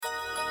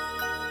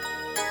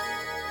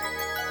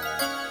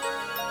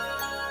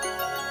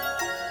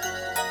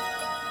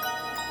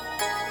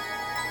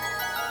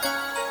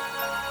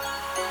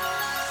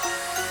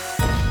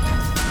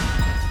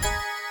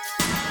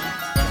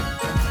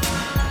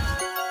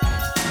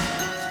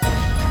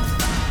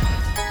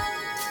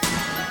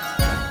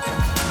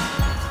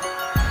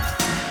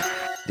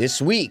This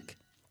week,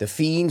 the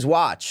Fiends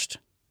watched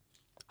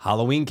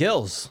Halloween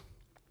Kills.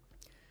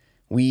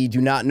 We do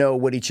not know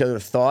what each other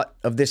thought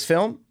of this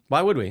film.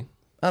 Why would we?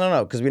 I don't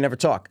know, because we never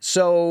talk.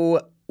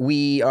 So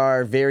we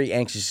are very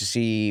anxious to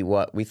see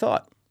what we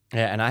thought.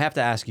 Yeah, and I have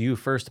to ask you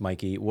first,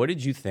 Mikey. What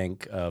did you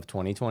think of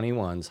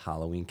 2021's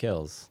Halloween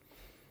Kills?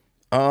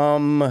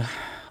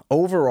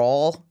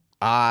 Overall,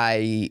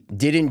 I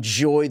did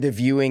enjoy the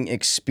viewing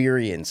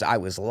experience. I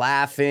was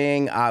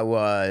laughing. I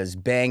was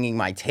banging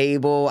my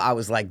table. I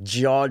was like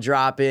jaw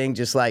dropping,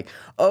 just like,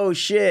 oh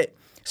shit.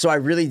 So I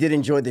really did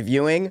enjoy the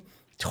viewing.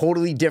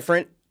 Totally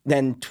different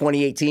than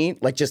 2018,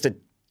 like just a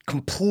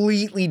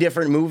completely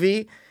different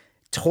movie.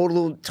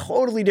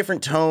 Totally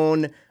different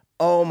tone.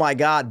 Oh my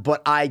God.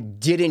 But I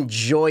did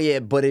enjoy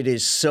it, but it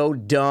is so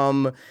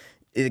dumb.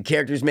 The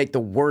characters make the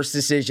worst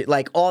decision,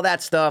 like all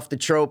that stuff, the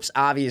tropes,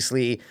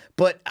 obviously.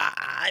 But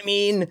I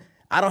mean,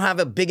 I don't have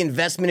a big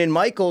investment in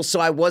Michael,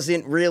 so I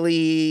wasn't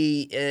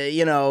really,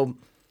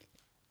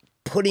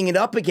 putting it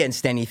up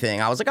against anything.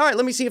 I was like, all right,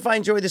 let me see if I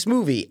enjoy this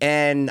movie.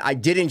 And I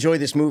did enjoy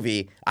this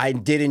movie. I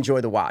did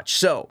enjoy the watch.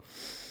 So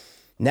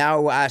now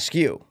I'll ask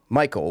you,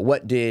 Michael,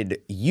 what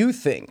did you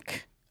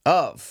think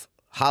of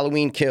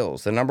Halloween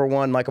Kills, the number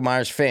one Michael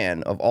Myers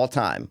fan of all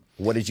time?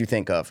 What did you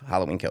think of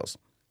Halloween Kills?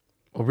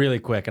 Well, really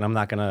quick, and I'm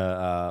not going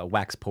to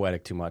wax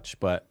poetic too much,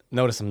 but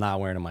notice I'm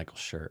not wearing a Michael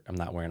shirt. I'm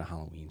not wearing a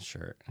Halloween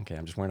shirt. Okay,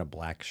 I'm just wearing a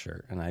black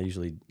shirt, and I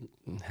usually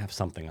have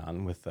something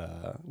on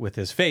with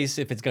his face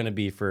if it's going to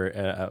be for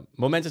a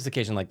momentous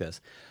occasion like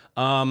this.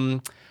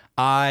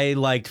 I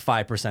liked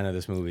 5% of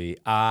this movie.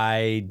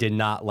 I did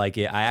not like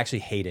it. I actually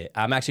hate it.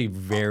 I'm actually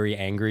very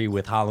angry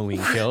with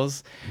Halloween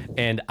Kills,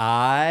 and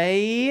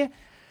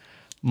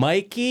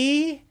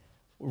Mikey,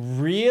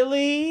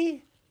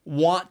 really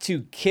want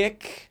to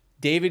kick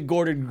David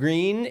Gordon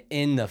Green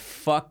in the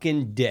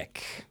fucking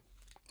dick.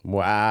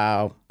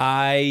 Wow.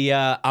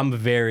 I'm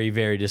very,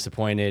 very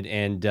disappointed.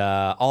 And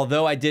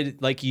although I did,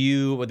 like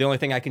you, the only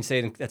thing I can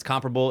say that's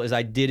comparable is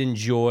I did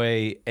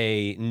enjoy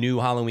a new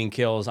Halloween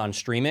Kills on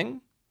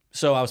streaming.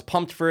 So I was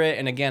pumped for it.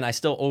 And again, I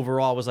still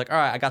overall was like, all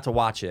right, I got to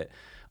watch it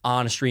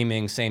on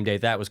streaming same day.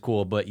 That was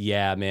cool. But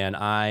yeah, man,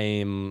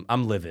 I'm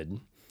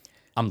livid.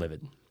 I'm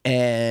livid.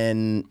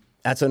 And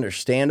that's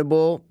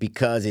understandable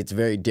because it's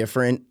very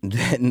different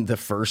than the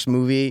first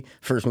movie.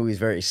 First movie is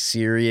very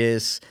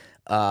serious.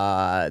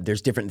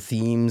 There's different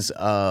themes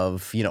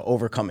of,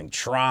 overcoming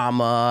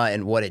trauma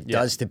and what it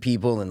does to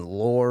people, and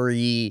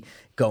Laurie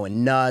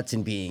going nuts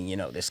and being,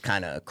 this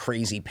kind of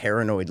crazy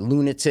paranoid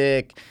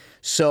lunatic.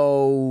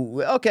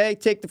 So, okay,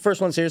 take the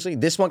first one seriously.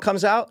 This one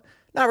comes out.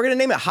 Now we're going to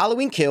name it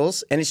Halloween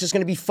Kills, and it's just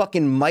going to be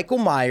fucking Michael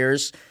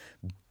Myers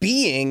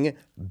being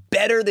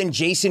better than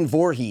Jason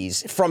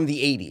Voorhees from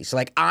the 80s.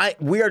 Like,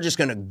 we are just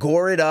going to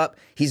gore it up.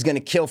 He's going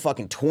to kill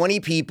fucking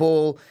 20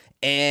 people,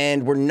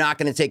 and we're not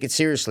going to take it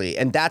seriously.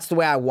 And that's the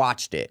way I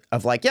watched it,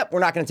 of like, yep, we're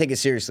not going to take it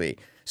seriously.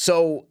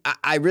 So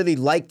I really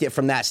liked it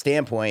from that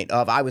standpoint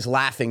of I was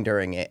laughing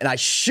during it. And I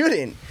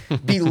shouldn't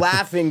be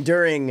laughing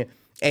during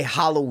a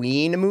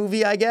Halloween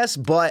movie, I guess,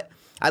 but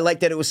I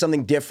liked that it was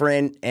something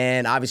different,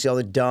 and obviously all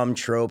the dumb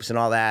tropes and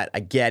all that,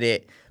 I get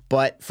it.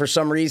 But for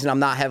some reason, I'm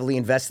not heavily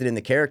invested in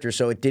the character,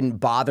 so it didn't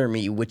bother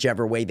me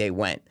whichever way they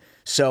went.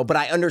 So, but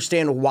I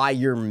understand why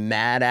you're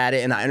mad at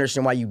it, and I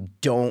understand why you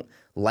don't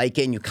like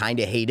it and you kind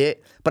of hate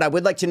it. But I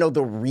would like to know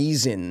the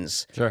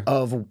reasons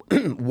of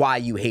why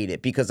you hate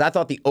it, because I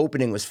thought the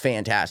opening was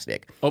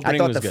fantastic. I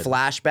thought the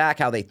flashback,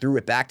 how they threw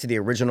it back to the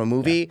original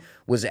movie,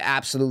 was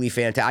absolutely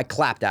fantastic. I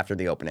clapped after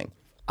the opening.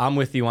 I'm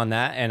with you on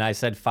that, and I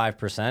said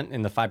 5%,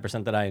 and the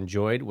 5% that I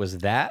enjoyed was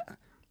that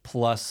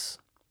plus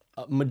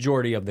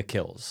majority of the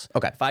kills.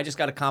 Okay. If I just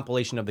got a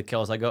compilation of the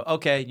kills, I go,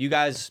 okay, you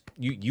guys,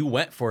 you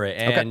went for it,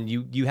 and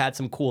you had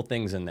some cool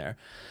things in there.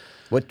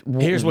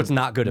 Here's what's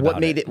not good about it.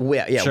 What made it?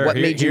 Yeah. Sure, what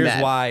made you mad?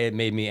 Here's why it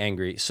made me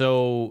angry.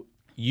 So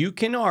you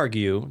can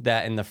argue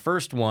that in the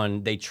first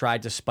one they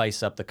tried to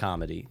spice up the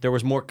comedy. There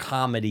was more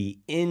comedy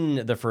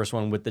in the first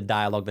one with the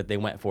dialogue that they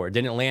went for. It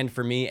didn't land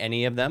for me,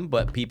 any of them,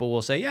 but people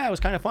will say, yeah, it was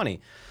kind of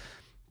funny.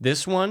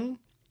 This one,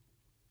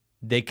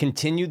 they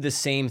continued the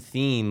same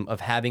theme of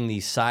having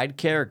these side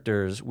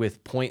characters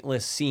with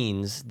pointless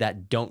scenes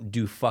that don't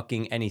do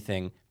fucking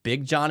anything.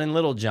 Big John and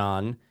Little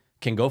John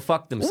can go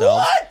fuck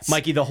themselves. What?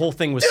 Mikey, the whole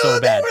thing was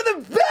so bad. They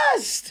were the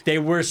best. They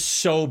were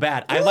so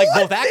bad. I like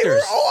both actors. They were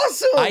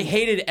awesome. I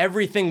hated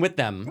everything with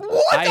them.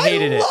 What? I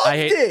hated it. I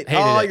hated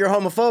it. You're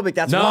homophobic.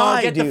 That's no,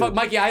 why, get dude. the fuck,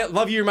 Mikey. I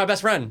love you. You're my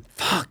best friend.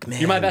 Fuck, man.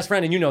 You're my best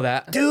friend, and you know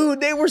that.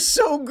 Dude, they were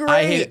so great.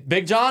 I hate it.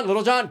 Big John,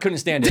 Little John, couldn't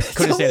stand it.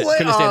 Couldn't stand it.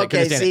 Couldn't stand it.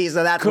 Couldn't stand it.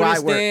 So that's why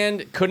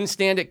couldn't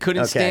stand it.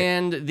 Couldn't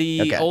stand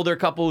the older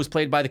couple who's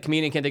played by the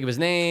comedian. Can't think of his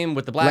name,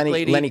 with the black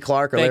lady. Lenny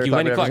Clark. Thank you,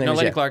 Lenny Clark. No,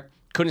 Lenny Clark.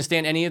 Couldn't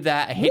stand any of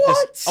that. I hate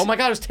this. Oh my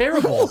God, it was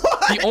terrible.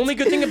 The only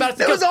good thing about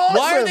it is awesome.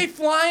 Why are they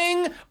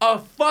flying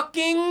a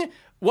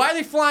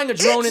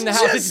drone in the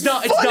house? It's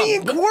funny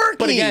and quirky.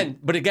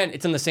 But again,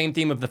 it's in the same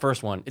theme of the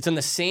first one. It's in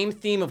the same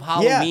theme of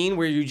Halloween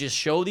where you just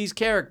show these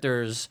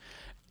characters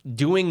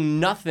doing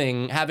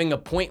nothing, having a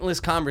pointless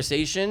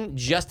conversation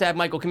just to have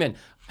Michael come in.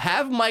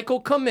 Have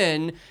Michael come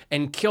in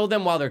and kill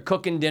them while they're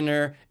cooking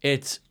dinner.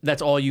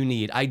 That's all you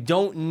need. I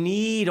don't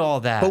need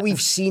all that. But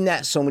we've seen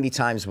that so many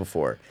times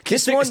before.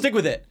 Stick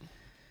with it.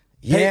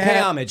 Yeah. Pay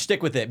homage.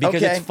 Stick with it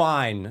because Okay. it's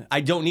fine.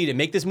 I don't need it.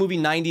 Make this movie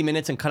 90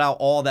 minutes and cut out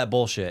all that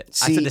bullshit.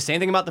 I See- said the same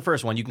thing about the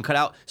first one. You can cut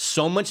out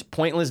so much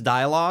pointless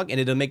dialogue and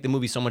it'll make the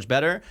movie so much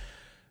better.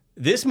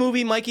 This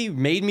movie, Mikey,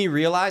 made me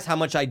realize how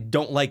much I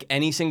don't like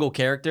any single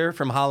character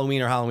from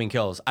Halloween or Halloween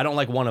Kills. I don't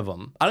like one of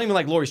them. I don't even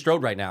like Laurie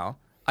Strode right now.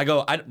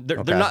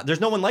 They're not. There's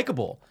no one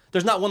likable.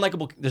 There's not one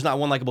likable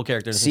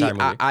character in this entire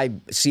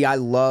movie. I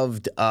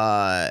loved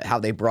how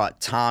they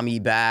brought Tommy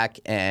back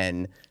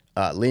and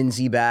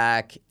Lindsay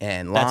back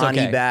and That's Lonnie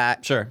okay.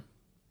 back. Sure.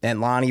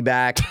 And Lonnie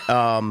back.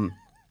 I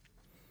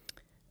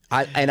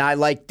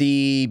like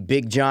the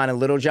Big John and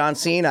Little John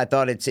scene. I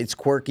thought it's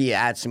quirky, it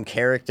adds some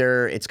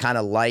character. It's kind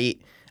of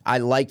light. I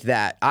liked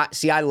that.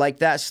 I like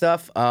that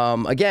stuff.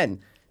 Again,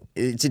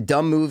 it's a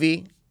dumb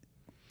movie.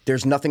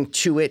 There's nothing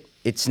to it.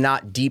 It's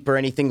not deep or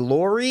anything.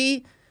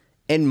 Laurie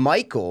and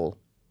Michael,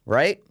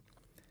 right?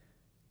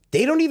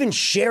 They don't even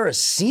share a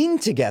scene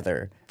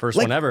together. First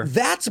one ever.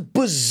 That's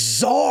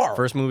bizarre.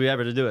 First movie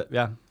ever to do it.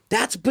 Yeah.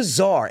 That's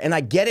bizarre. And I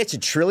get it's a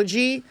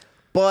trilogy,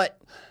 but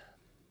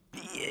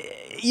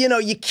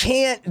you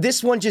can't.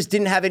 This one just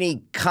didn't have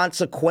any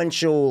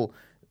consequential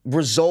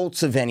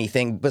results of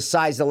anything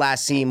besides the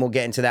last scene. We'll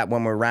get into that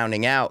when we're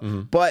rounding out.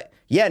 But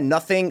yeah,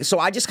 nothing. So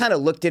I just kind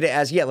of looked at it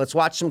as, let's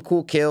watch some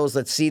cool kills.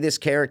 Let's see this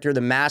character.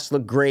 The mask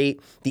looked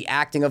great. The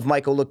acting of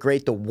Michael looked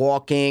great. The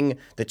walking,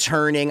 the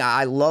turning.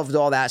 I loved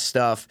all that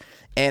stuff.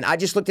 And I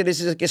just looked at this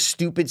as like a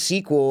stupid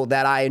sequel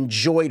that I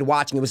enjoyed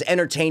watching. It was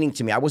entertaining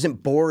to me. I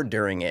wasn't bored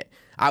during it.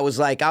 I was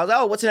like,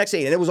 oh, what's the next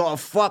scene? And it was all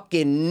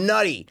fucking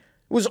nutty.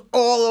 It was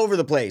all over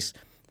the place.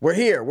 We're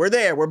here, we're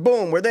there,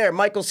 we're there.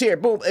 Michael's here,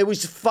 boom. It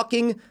was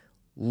fucking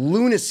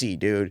lunacy,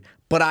 dude.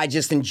 But I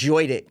just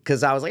enjoyed it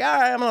because I was like, all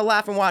right, I'm going to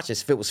laugh and watch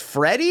this. If it was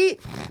Freddy,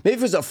 maybe if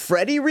it was a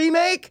Freddy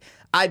remake,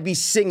 I'd be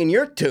singing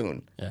your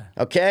tune. Yeah.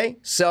 Okay?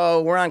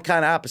 So we're on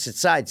kind of opposite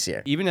sides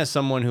here. Even as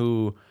someone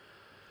who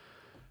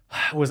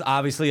was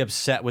obviously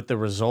upset with the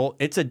result,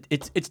 it's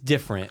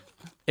different.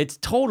 It's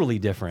totally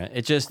different.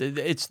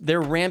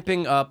 They're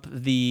ramping up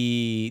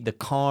the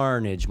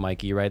carnage,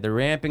 Mikey, right? They're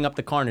ramping up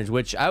the carnage,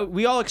 which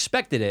we all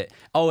expected it.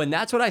 Oh, and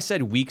that's what I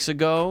said weeks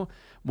ago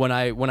when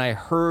I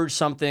heard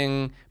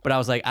something, but I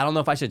was like, I don't know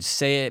if I should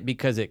say it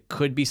because it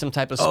could be some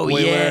type of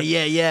spoiler. Oh,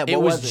 yeah.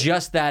 It was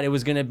just that it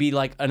was going to be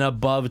like an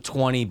above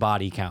 20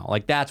 body count.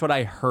 Like that's what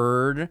I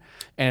heard,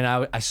 and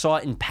I saw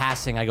it in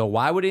passing. I go,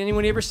 why would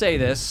anyone ever say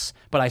this?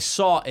 But I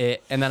saw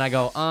it, and then I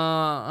go,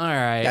 all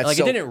right. That's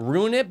it didn't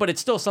ruin it, but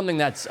it's still something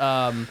that's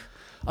a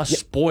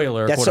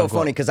spoiler. That's quote so unquote.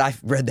 funny because I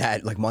read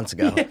that like months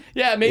ago.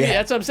 Yeah, maybe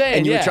that's what I'm saying.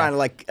 And you yeah. were trying to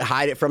like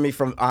hide it from me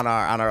on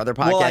our other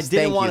podcast. Well, I didn't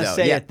Thank want you, to though.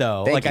 say Yeah, it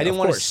though. thank Like you, I didn't of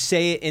want to course.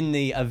 say it in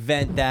the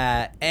event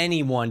that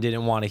anyone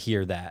didn't want to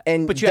hear that.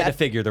 And but you had that- to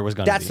figure there was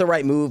going to be. That's the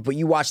right move. But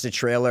you watch the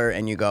trailer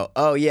and you go,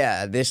 oh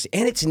yeah, this,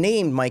 and it's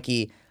named,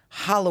 Mikey,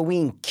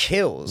 Halloween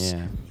Kills.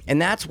 Yeah.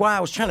 And that's why I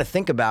was trying to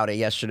think about it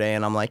yesterday.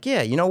 And I'm like,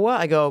 yeah, you know what?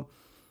 I go,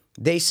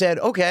 they said,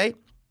 okay,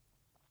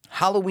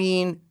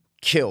 Halloween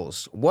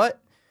Kills. What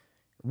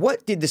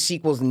did the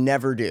sequels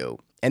never do?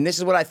 And this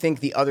is what I think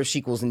the other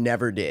sequels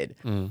never did,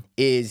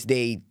 is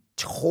they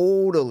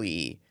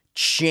totally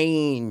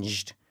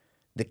changed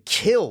the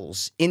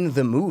kills in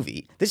the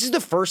movie. This is the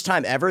first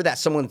time ever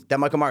that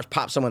Michael Myers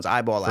popped someone's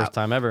eyeball out. First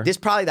time ever. This is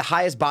probably the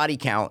highest body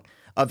count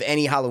of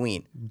any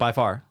Halloween. by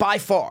far. By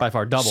far.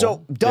 Double.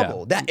 So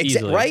double. Yeah,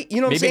 easily. Right?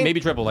 You know what I'm saying? Maybe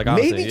triple, like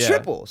honestly. Maybe yeah.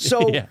 triple.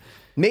 So Yeah.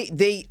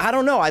 I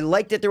don't know. I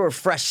like that there were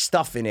fresh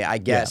stuff in it, I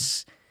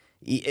guess.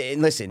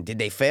 And listen, did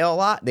they fail a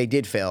lot? They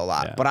did fail a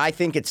lot. Yeah. But I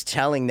think it's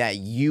telling that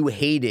you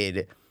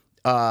hated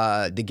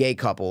the gay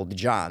couple, the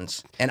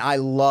Johns, and I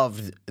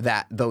loved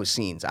those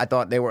scenes. I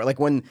thought they were like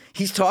when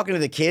he's talking to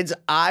the kids.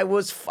 I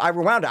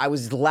rewound it. I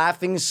was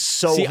laughing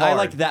so See, hard. I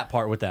liked that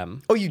part with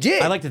them. Oh, you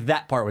did? I liked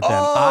that part with them.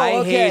 Oh, I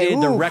okay.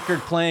 hated the Oof. record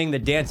playing, the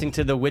dancing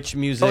to the witch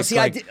music. Oh, see,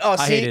 like, I did. Oh,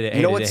 see, I hated it.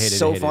 you know hated what's it, hated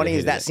so it, hated funny it, is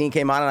hated that it. scene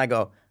came on, and I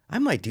go, I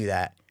might do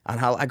that.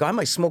 I go, I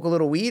might smoke a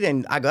little weed,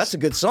 and I go, that's a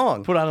good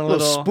song. Put on a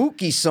little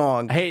spooky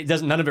song. Hey,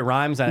 none of it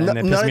rhymes. And None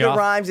it of pissed it me off,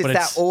 rhymes. It's but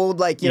that old,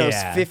 like,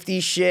 Yeah.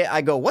 50s shit.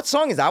 I go, what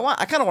song is that?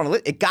 I kind of want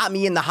to. It got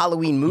me in the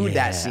Halloween mood.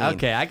 That Yeah, scene.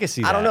 okay, I can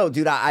see I don't that. know,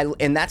 dude.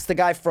 And that's the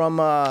guy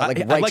from I like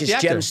Righteous the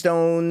actor.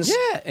 Gemstones.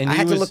 Yeah, and I he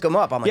had to was- look him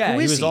up. I'm like, yeah, who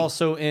he is was he?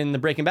 also in the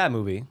Breaking Bad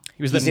movie.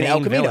 He was He's the in main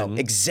El Camino. villain.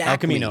 Exactly. El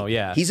Camino,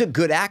 yeah. He's a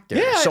good actor.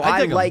 Yeah, so I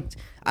dig him.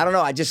 I don't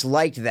know. I just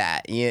liked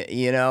that.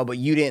 You know, but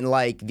you didn't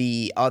like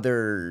the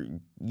other.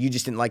 You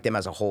just didn't like them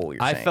as a whole.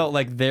 You're I saying. felt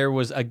like there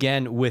was,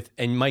 again,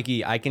 and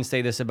Mikey, I can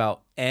say this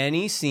about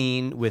any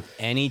scene with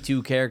any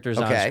two characters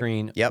on Okay.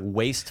 screen. Yep.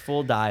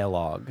 Wasteful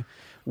dialogue.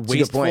 a good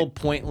Wasteful, point.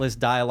 pointless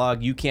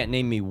dialogue. You can't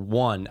name me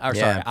one. Or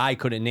Yeah. sorry, I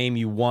couldn't name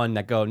you one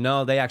that go,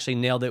 no, they actually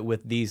nailed it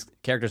with these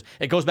characters.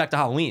 It goes back to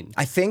Halloween.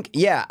 I think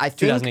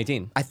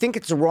 2018. I think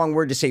it's the wrong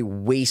word to say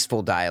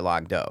wasteful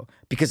dialogue though,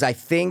 because I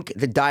think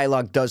the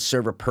dialogue does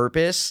serve a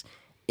purpose,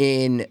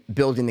 in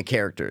building the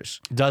characters.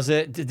 Does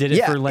it? Did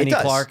it for Lenny it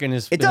does. Clark and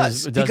his? It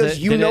does, his, because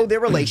you Did know it? their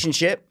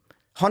relationship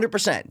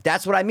 100%.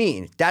 That's what I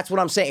mean. That's what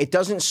I'm saying. It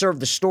doesn't serve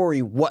the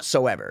story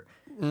whatsoever.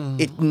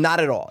 It not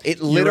at all.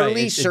 It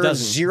literally It serves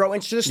doesn't. 0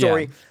 inch to the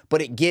story, Yeah.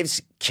 but it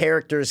gives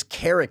characters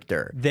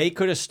character. They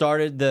could have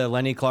started the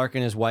Lenny Clark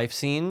and his wife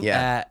scene Yeah.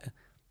 at,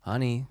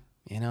 honey,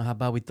 you know, how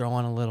about we throw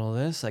on a little of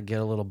this? I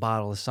get a little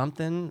bottle of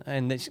something,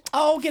 and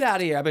oh, get out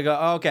of here. I would go,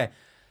 oh, okay.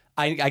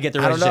 I get the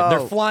don't relationship. They're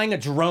know. flying a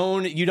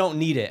drone. You don't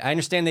need it. I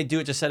understand they do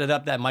it to set it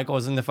up that Michael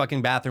was in the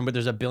fucking bathroom, but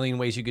there's a billion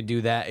ways you could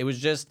do that. It was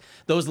just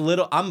those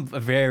little. I'm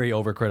very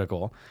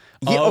overcritical.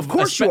 Yeah, of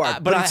course you are,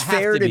 but I it's have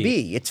fair to be.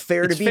 be. It's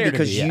fair It's to be fair to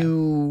because be, yeah.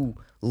 you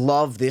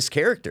love this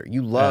character.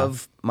 You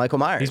love Michael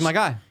Myers. He's my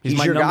guy. He's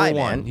my your number guy,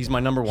 one. man. He's my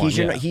number one, He's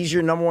your yeah. he's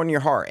your number one in your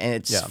heart, and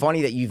it's Yeah.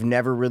 funny that you've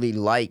never really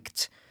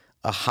liked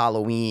a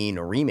Halloween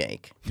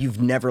remake. You've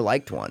never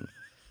liked one.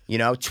 You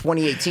know,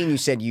 2018, you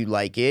said you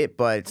like it,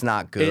 but it's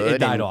not good. It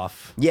died and-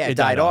 off. Yeah, it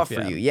died off for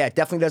yeah. you. Yeah, it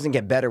definitely doesn't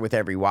get better with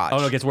every watch. Oh,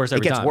 no, it gets worse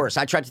every It gets time. worse.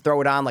 I tried to throw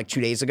it on like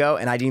 2 days ago,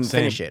 and I didn't even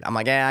finish it. I'm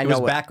like, I It know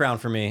was what.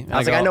 background for me. I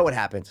was like, I know what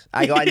happens.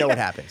 I know what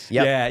happens.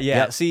 Yep. Yeah, yeah.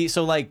 Yep. See,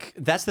 so like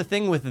that's the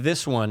thing with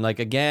this one. Like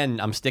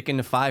again, I'm sticking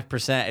to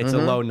 5%. It's Mm-hmm. a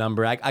low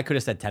number. I could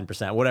have said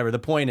 10%. Whatever. The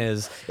point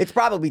is, It's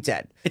probably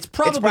 10. it's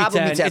probably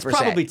 10. It's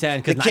probably 10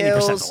 because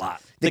 90% is a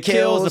lot. The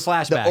kills, the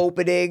flashback, the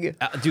opening,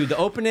 dude. The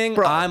opening.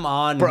 Bro, I'm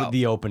on bro, with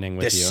the opening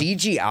the with you.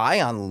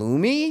 CGI on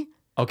Loomy.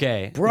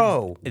 Okay,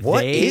 Bro,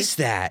 what They is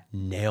that?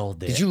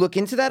 Nailed it. Did you look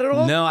into that at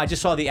all? No, I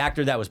just saw the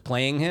actor that was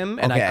playing him,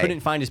 and I Okay. couldn't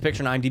find his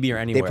picture on IMDb or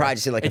anywhere. probably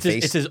just did, like, a it's his,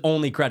 face- It's his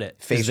only credit.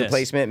 is Face this.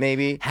 replacement,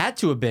 maybe? Had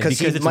to have been Because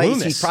because it's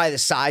Loomis. he's probably the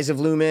size of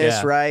Loomis,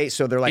 Yeah. right?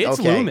 So they're like, It's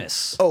okay.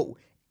 Loomis. Oh,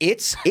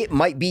 it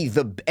might be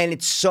and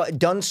it's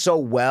done so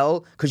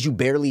well because you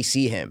barely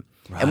see him.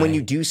 And when Right.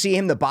 you do see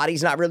him, the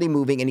body's not really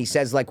moving, and he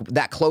says like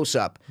that close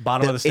up.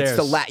 Bottom of the It's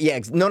the stairs. yeah.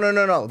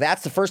 No.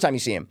 That's the first time you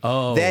see him.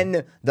 Oh.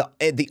 Then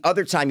the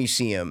other time you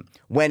see him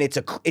when it's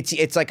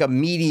like a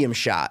medium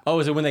shot. Oh,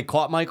 is it when they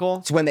caught Michael?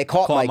 It's when they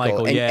caught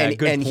Michael, and, yeah,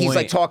 good and he's like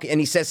point. talking, and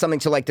he says something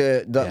to like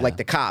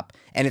the cop,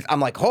 and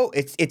I'm like, oh,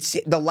 it's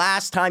the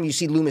last time you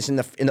see Loomis in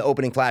the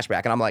opening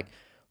flashback, and I'm like,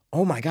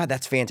 oh my god,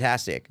 that's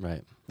fantastic,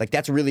 Right. Like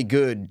that's really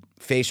good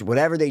facial,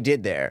 whatever they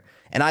did there,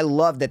 and I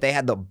love that they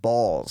had the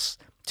balls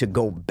to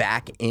go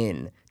back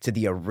in to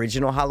the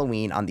original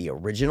Halloween on the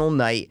original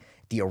night,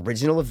 the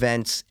original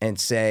events, and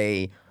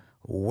say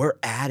we're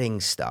adding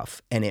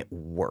stuff, and it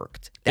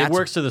worked. It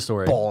works to the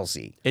story.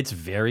 Ballsy. It's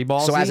very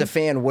ballsy. So as a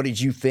fan, what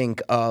did you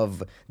think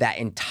of that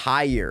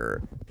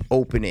entire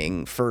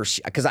opening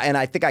first? Because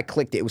I think I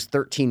clicked it. It was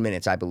 13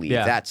 minutes, I believe.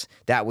 Yeah.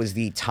 That was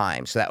the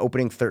time. So that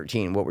opening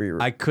 13. What were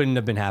your? I couldn't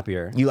have been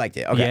happier. You liked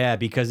it? Okay. Yeah,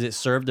 because it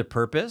served a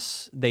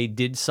purpose. They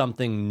did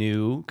something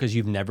new because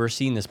you've never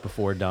seen this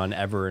before done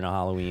ever in a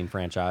Halloween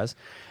franchise.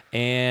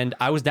 And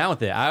I was down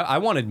with it. I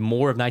wanted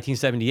more of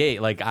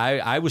 1978. Like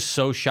I was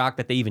so shocked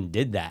that they even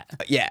did that.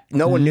 Yeah.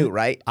 No one knew,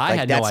 right? I Like,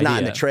 had no that's not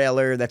in the idea.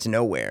 trailer. That's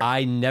nowhere.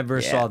 I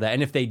never saw that.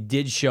 And if they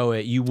did show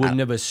it, you wouldn't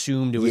have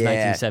assumed it was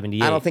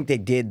 1978. I don't think they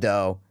did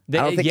though. I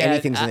don't think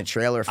anything's in the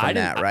trailer from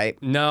didn't- that, right?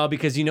 No,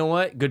 because you know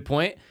what? Good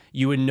point.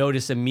 You would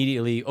notice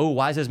immediately, oh,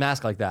 why is his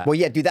mask like that? Well,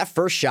 yeah, dude, that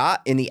first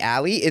shot in the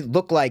alley, it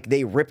looked like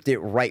they ripped it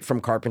right from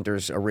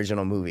Carpenter's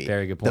original movie.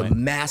 Very good The point.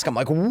 mask, I'm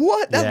like,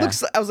 what? That Yeah.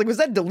 looks. I was like, was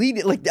that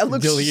deleted? Like that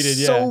looks Deleted,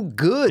 so yeah.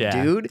 good,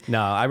 Yeah. dude.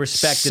 No, I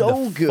respected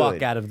So the good.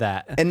 fuck out of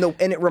that. And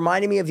it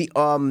reminded me of the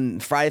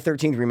Friday the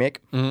 13th remake.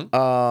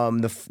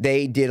 Mm-hmm.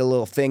 They did a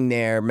little thing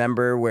there.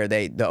 Remember where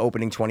the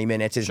opening 20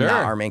 minutes is Sure.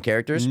 not our main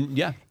characters.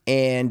 Yeah.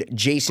 And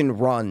Jason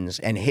runs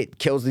and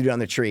kills the dude on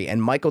the tree.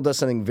 And Michael does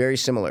something very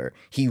similar.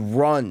 He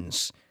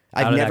runs.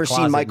 Out I've of that never seen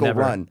closet, Michael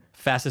never. run.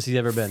 Fastest he's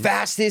ever been.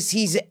 Fastest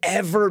he's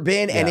ever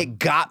been, and Yeah. it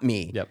got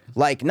me. Yep.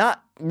 Like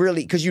not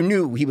really, because you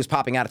knew he was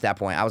popping out at that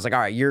point. I was like, all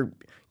right, you're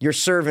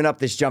serving up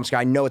this jump scare.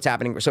 I know it's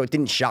happening, so it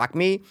didn't shock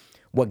me.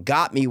 What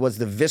got me was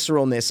the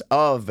visceralness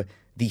of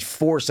the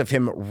force of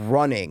him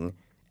running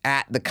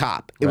at the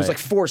cop. It was Right. like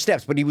 4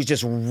 steps, but he was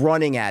just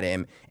running at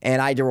him.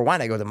 And I had to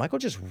rewind. I go, did Michael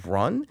just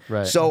run?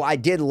 Right. So I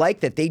did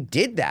like that they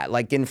did that.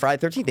 Like in Friday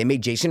the 13th, they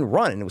made Jason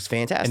run, and it was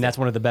fantastic. And that's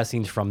one of the best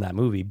scenes from that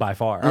movie by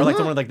far. Or like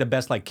one of like the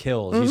best like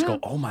kills. You just go,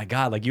 oh my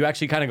god! Like you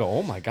actually kind of go,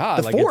 oh my god!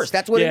 The like Force,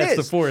 that's what it It's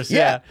the is. Force.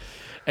 Yeah.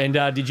 Yeah. And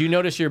did you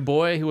notice your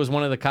boy who was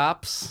one of the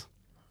cops?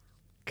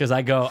 Because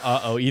I go,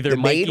 either the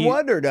Mikey, maid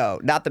one or no?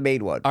 Not the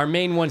maid one. Our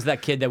main one's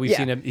that kid that we've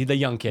Yeah. seen, the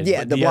young kid. Yeah,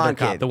 but the the other blonde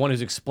cop, kid. the one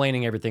who's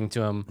explaining everything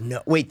to him.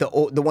 No, wait, the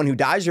one who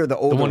dies or the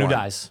older The one who one?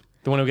 dies.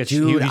 The one who gets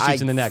Dude, he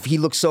shoots in the neck. He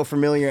looks so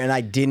familiar, and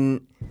I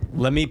didn't.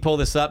 Let me pull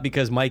this up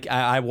because Mike,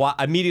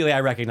 immediately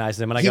I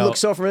recognized him and I He go, looks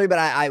so familiar, but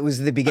I was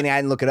at the beginning. I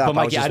didn't look it up. but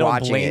I was Mikey, just I don't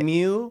watching blame it.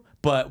 you.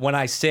 But when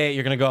I say it,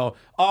 you're gonna go,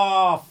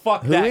 oh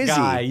fuck that is he?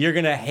 guy. You're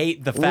gonna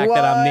hate the fact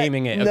that I'm What?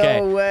 naming it. No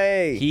Okay,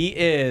 way. He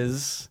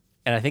is,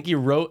 and I think he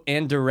wrote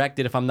and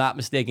directed, if I'm not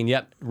mistaken.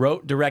 Yep,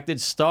 wrote, directed,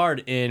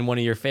 starred in one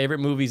of your favorite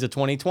movies of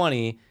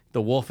 2020,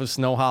 The Wolf of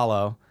Snow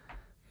Hollow.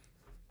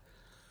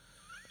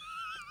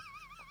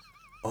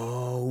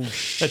 Oh,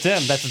 That's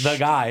him. That's the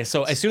guy.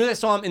 So as soon as I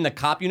saw him in the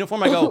cop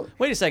uniform, I go,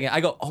 wait a second.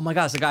 I go, oh my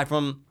god, it's the guy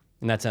from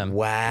and that's him.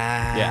 Wow.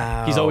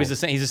 Yeah, he's always the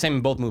same. He's the same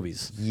in both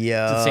movies.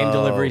 Yeah. It's the same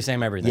delivery,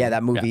 same everything. Yeah,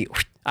 that movie.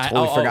 Yeah.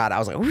 Totally forgot. I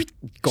was like,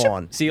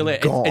 gone. See you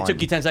later. It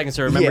took you 10 seconds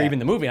to remember even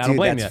the movie. I don't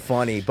blame you. That's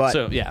funny, but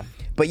so yeah.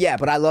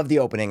 But I love the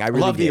opening. I really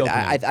love the did.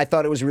 opening. I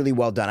thought it was really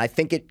well done. I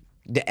think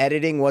the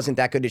editing wasn't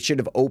that good. It should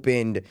have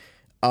opened.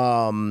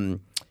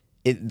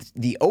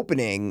 The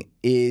opening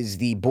is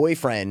the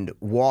boyfriend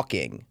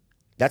walking.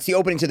 That's the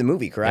opening to the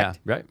movie, correct?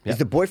 Yeah, right. Yeah. It's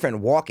the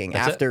boyfriend walking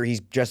after he's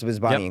dressed up as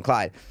Bonnie and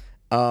Clyde.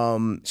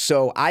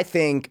 So I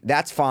think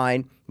that's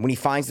fine. When he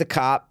finds the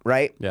cop,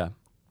 right? Yeah.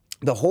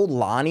 The whole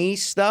Lonnie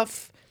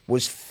stuff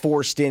was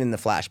forced in the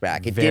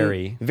flashback.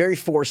 Very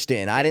forced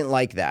in. I didn't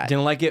like that.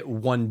 Didn't like it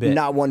one bit.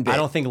 Not one bit. I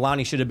don't think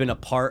Lonnie should have been a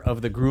part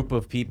of the group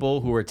of people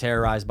who were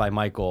terrorized by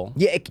Michael.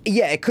 Yeah,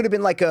 it could have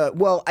been like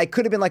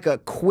a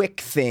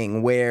quick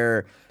thing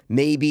where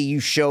maybe you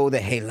show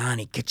that, hey,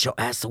 Lonnie, get your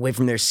ass away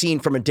from their scene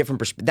from a different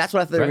perspective. That's what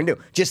I thought they were going to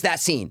do. Just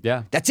that scene.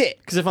 Yeah. That's it.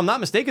 Because if I'm not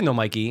mistaken, though,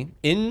 Mikey,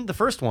 in the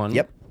first one,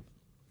 Yep.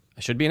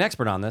 I should be an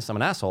expert on this. I'm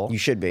an asshole. You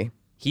should be.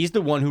 He's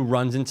the one who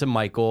runs into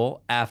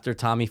Michael after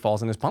Tommy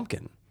falls in his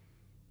pumpkin.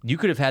 You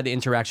could have had the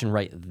interaction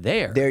right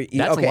there.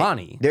 That's okay.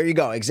 Lonnie. There you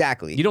go.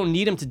 Exactly. You don't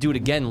need him to do it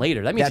again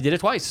later. That means he did it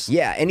twice.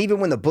 Yeah, and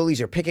even when the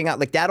bullies are picking out,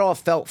 like that all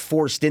felt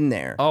forced in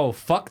there. Oh,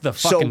 fuck the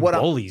fucking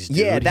bullies,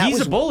 dude. Yeah, he's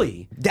a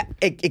bully.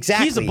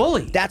 Exactly. He's a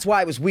bully. That's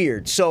why it was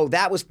weird. So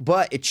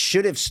but it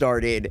should have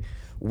started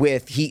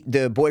with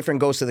the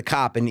boyfriend goes to the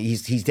cop and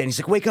he's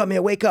like, wake up,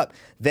 man, wake up.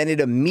 Then it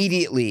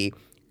immediately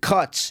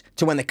cuts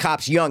to when the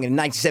cop's young in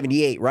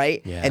 1978,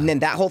 right? Yeah. And then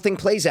that whole thing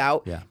plays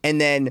out. Yeah. And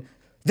then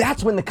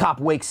that's when the cop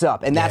wakes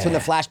up, and that's when the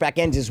flashback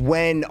ends. Is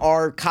when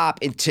our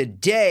cop in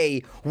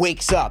today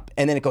wakes up,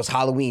 and then it goes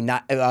Halloween,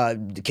 not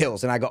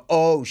kills, and I go,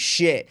 oh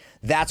shit,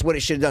 that's what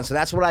it should have done. So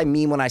that's what I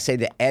mean when I say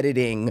the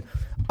editing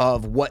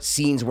of what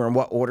scenes were in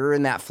what order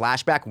in that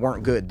flashback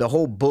weren't good. The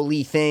whole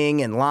bully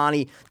thing and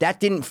Lonnie, that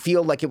didn't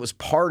feel like it was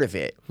part of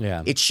it.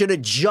 Yeah, it should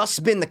have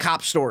just been the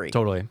cop story.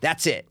 Totally,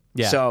 that's it.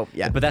 Yeah. So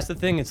yeah, but that's the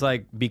thing. It's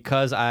like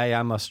because I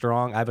have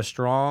a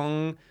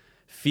strong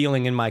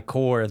feeling in my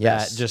core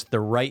that just the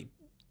right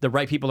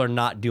people are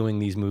not doing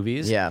these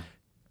movies. Yeah.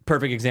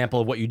 Perfect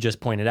example of what you just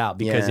pointed out.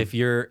 Because if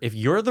you're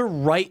the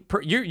right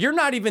you're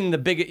not even the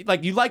big,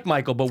 like, you like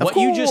Michael, but what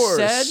you just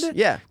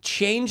said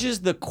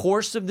changes the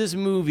course of this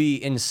movie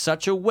in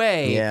such a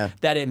way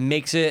that it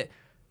makes it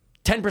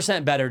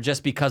 10% better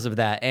just because of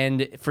that.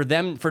 And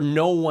for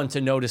no one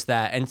to notice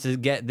that and to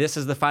get this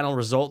as the final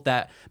result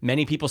that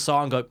many people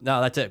saw and go,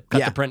 no, that's it.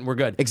 Cut the print. We're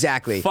good.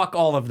 Exactly. Fuck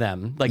all of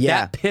them. Like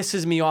that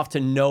pisses me off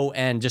to no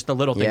end, just the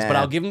little things. But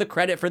I'll give him the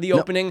credit for the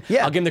opening.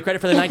 Yeah. I'll give him the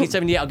credit for the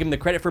 1978. I'll give him the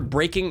credit for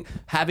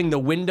having the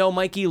window,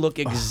 Mikey, look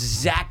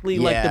exactly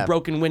like the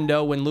broken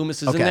window when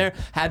Loomis is in there.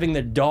 Having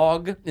the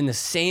dog in the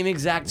same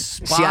exact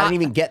spot. See, I didn't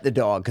even get the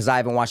dog because I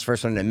haven't watched the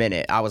first one in a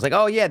minute. I was like,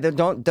 oh yeah,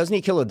 doesn't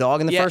he kill a dog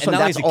in the first one?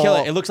 That's all. Kill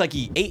it. It looks like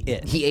he ate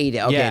it. He ate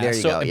it. Okay, there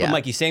you go. Yeah. But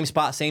Mikey, same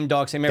spot, same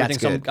dog, same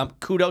everything. So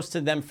kudos to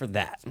them for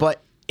that.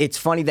 But it's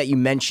funny that you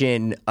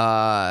mention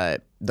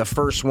the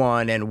first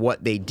one and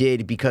what they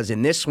did, because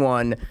in this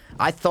one,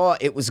 I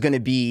thought it was going to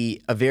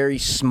be a very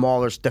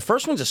smaller. The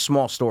first one's a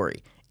small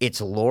story. It's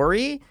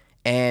Laurie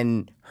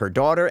and her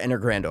daughter and her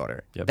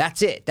granddaughter. Yep.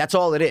 That's it. That's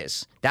all it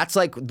is. That's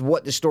like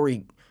what the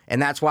story, and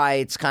that's why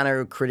it's kind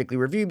of critically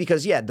reviewed,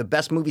 because the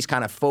best movies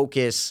kind of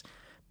focus,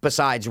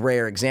 besides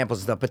rare examples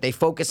and stuff, but they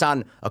focus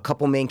on a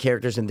couple main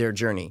characters and their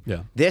journey.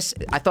 Yeah.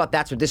 I thought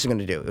that's what this is going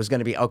to do. It was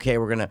going to be, okay,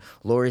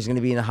 Laurie's going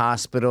to be in the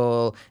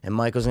hospital, and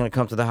Michael's going to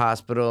come to the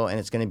hospital, and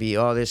it's going to be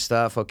all this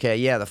stuff.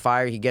 Okay, the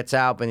fire, he gets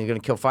out, and he's going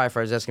to kill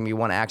firefighters. That's going to be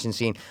one action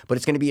scene, but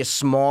it's going to be a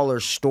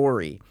smaller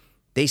story.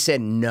 They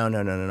said,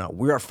 no.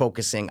 We are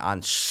focusing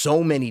on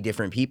so many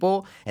different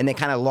people, and they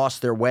kind of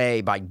lost their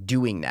way by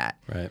doing that.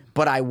 Right.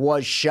 But I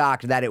was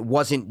shocked that it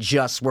wasn't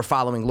just we're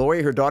following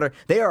Laurie, her daughter.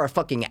 They are a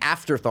fucking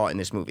afterthought in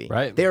this movie.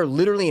 Right. They are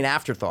literally an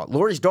afterthought.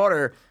 Laurie's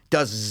daughter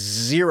does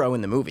zero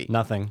in the movie.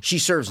 Nothing. She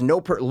serves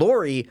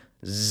Laurie,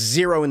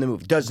 zero in the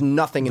movie. Does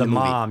nothing in the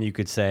movie. The mom, you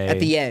could say. At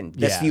the end.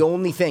 That's the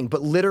only thing.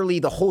 But literally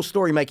the whole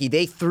story, Mikey,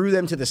 they threw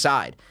them to the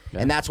side.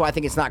 Yeah. And that's why I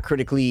think it's not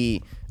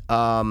critically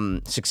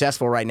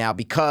successful right now,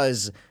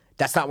 because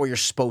that's not what you're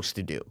supposed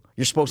to do.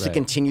 You're supposed to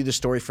continue the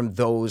story from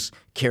those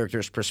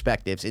characters'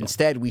 perspectives.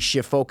 Instead, we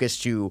shift focus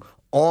to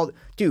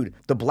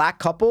the black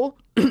couple,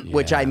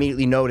 which I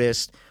immediately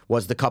noticed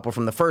was the couple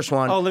from the first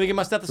one. Oh, let me get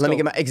my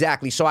stethoscope.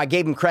 Exactly. So I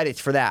gave them credits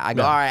for that. I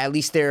go, all right, at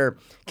least they're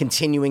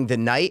continuing the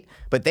night.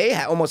 But they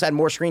almost had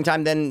more screen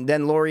time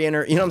than Laurie and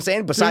her, you know what I'm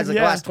saying? Besides the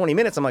last 20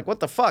 minutes. I'm like, what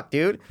the fuck,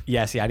 dude?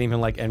 Yeah, see, I didn't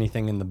even like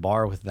anything in the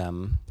bar with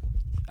them.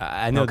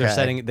 I know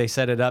they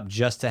set it up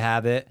just to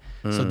have it,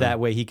 so that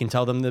way he can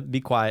tell them to be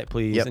quiet,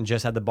 please, and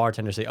just have the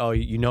bartender say, oh,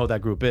 you know who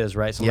that group is,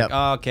 right? So I'm like,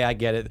 oh, okay, I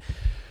get it.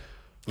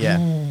 Yeah.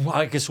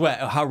 I can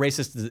sweat. How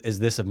racist is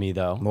this of me,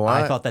 though? What?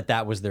 I thought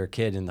that was their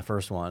kid in the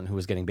first one who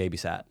was getting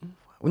babysat.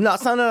 No,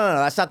 it's not. No.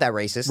 That's not that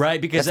racist. Right,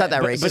 because that's not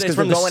that but racist. it's 'cause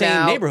from they're the going same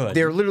out, neighborhood.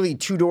 They're literally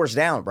 2 doors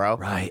down, bro.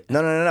 Right.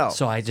 No.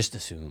 So I just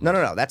assumed.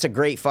 No. That's a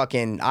great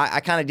fucking. I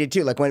kind of did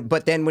too. Like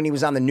but then when he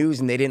was on the news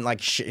and they didn't like.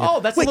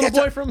 That's the little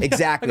boy from.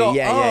 Exactly. I go,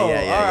 Yeah. All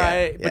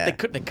right, Yeah.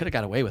 but they could have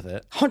got away with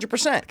it.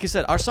 100%. Like you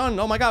said, our son.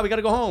 Oh my God, we got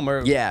to go home,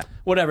 or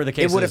whatever the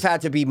case. It would have is.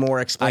 had to be more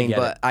explained,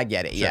 but I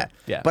get it. Sure.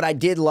 Yeah. But I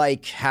did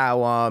like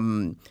how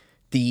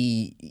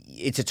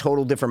it's a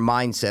total different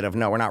mindset of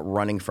no, we're not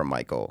running from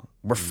Michael.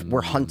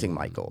 We're hunting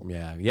Michael.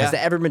 Yeah. Has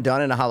that ever been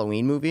done in a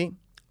Halloween movie?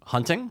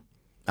 Hunting.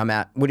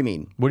 What do you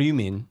mean? What do you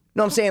mean?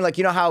 No, I'm saying like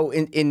you know how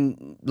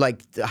in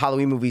like the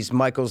Halloween movies,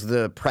 Michael's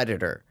the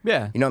predator.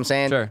 Yeah. You know what I'm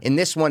saying? Sure. In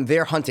this one,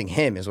 they're hunting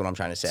him. Is what I'm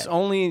trying to say. It's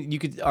only you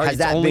could. Has It's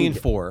that only been in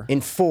 4.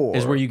 In 4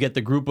 is where you get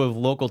the group of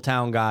local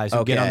town guys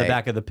who get on the Okay.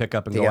 back of the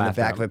pickup and They go get on the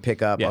after back him. of a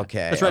pickup, Yeah.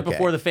 okay, That's right okay.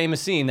 before the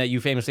famous scene that you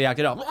famously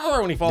acted out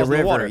when he falls the in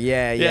river. the water.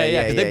 Yeah.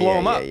 Because they blow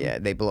him up. Yeah,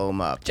 they blow him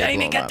up. They Jamie,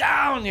 blow him get up.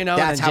 down. You know.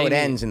 That's and then how it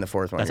Jamie- ends in the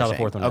 4th one. That's you're how the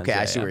 4th saying. one ends. Okay,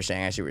 I Yeah, see yeah.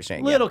 what you're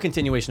saying. Little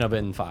continuation of it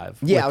in 5.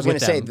 Yeah, I was going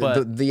to to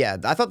say,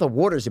 I thought the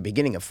water's the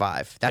beginning of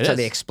 5. That's It how is.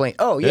 they explain.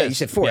 Oh, It yeah, is. you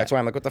said 4. Yeah. That's why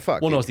I'm like, what the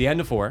fuck? Well, no, dude? it's the end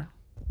of 4.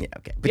 Yeah,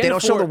 okay. But The they end don't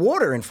of show the 4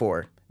 water in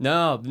 4.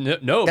 No, That's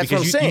because what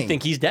I'm you saying.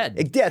 think he's dead.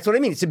 Yeah, that's what I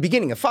mean. It's the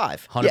beginning of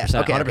 5. 100%, Yeah,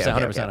 okay,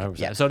 100%.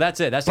 Yeah. So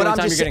that's it. That's the But only I'm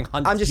time just, you're getting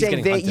hunted. I'm just he's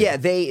saying getting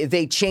hunted.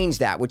 they changed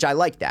that, which I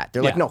like that.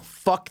 They're like, Yeah. no,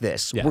 fuck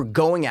this. Yeah. We're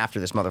going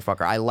after this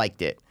motherfucker. I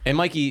liked it. And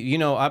Mikey, you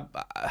know,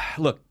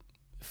 look,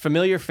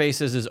 familiar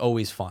faces is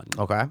always fun.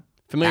 Okay.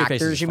 Familiar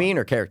faces Actors, is you fun. mean,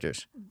 or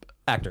characters?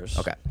 Actors.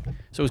 Okay.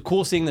 So it was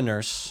cool seeing the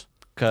nurse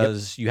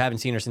because you haven't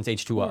seen her since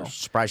H2O.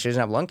 Surprised she doesn't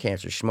have lung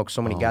cancer. She smokes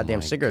so many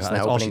goddamn cigarettes in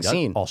That's that all opening she does.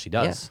 scene. All she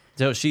does.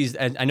 So she's.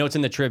 And I know it's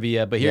in the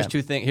trivia, but here's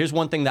Here's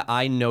one thing that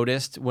I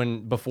noticed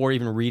before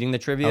even reading the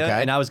trivia,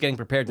 Okay. and I was getting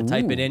prepared to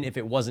type it in if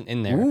it wasn't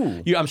in there.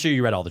 I'm sure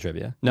you read all the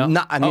trivia. No,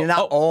 Not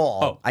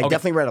all. I okay.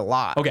 definitely read a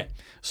lot. Okay,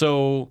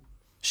 so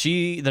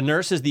the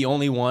nurse is the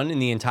only one in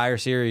the entire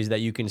series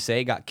that you can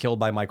say got killed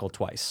by Michael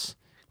twice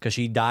because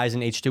she dies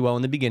in H2O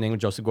in the beginning with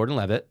Joseph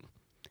Gordon-Levitt,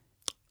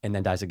 and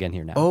then dies again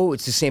here now. Oh,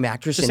 it's the same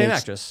actress. The same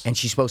actress. And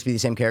she's supposed to be the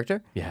same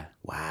character? Yeah.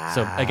 Wow.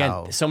 So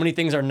again, so many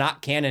things are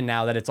not canon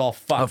now that it's all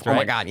fucked. Oh my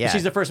right? God, yeah.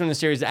 She's the first one in the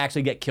series to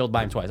actually get killed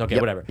by him twice. Okay,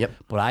 whatever. Yep.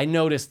 But I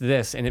noticed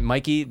this, and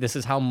Mikey, this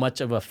is how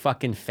much of a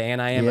fucking fan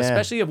I am, Yeah.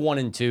 especially of 1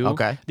 and 2,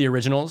 Okay. the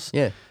originals.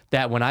 Yeah.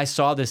 That when I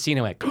saw this scene,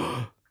 I'm like,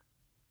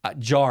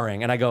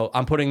 jarring, and I go,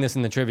 I'm putting this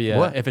in the trivia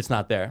What? if it's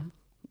not there.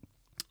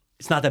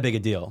 It's not that big a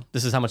deal.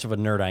 This is how much of a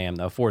nerd I am,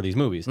 though, for these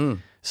movies.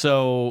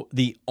 So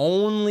the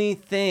only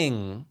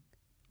thing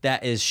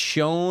that is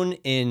shown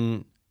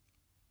in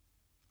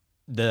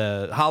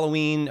the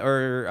Halloween,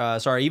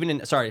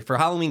 for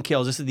Halloween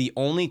Kills, this is the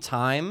only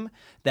time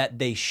that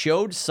they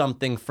showed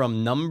something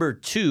from number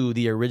 2,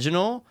 the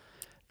original.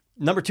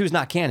 Number 2 is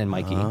not canon,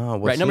 Mikey.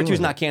 what Right? Number scene 2 is was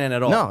not it? canon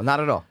at all. No, not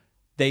at all.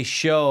 They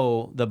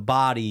show the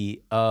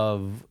body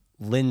of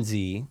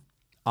Lindsay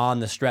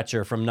on the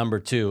stretcher from number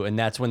 2, and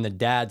that's when the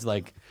dad's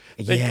like,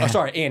 Yeah. oh,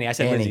 sorry, Annie. I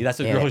said Annie. Lindsay. That's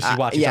the Yeah. girl she's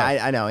watching. Yeah, Sorry.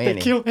 I know, They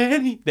Annie. kill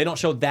Annie. They don't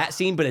show that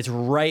scene, but it's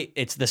right.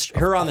 It's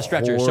her on the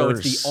stretcher, so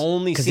it's the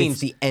only scene. It's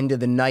the end of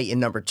the night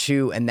in number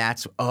 2, and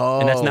that's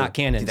not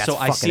canon. Dude, that's So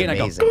I see it and I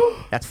go, amazing.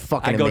 That's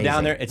fucking I go amazing.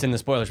 down there. It's in the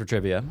spoilers for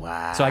trivia.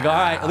 Wow. So I go, all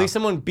right. At least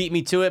someone beat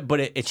me to it,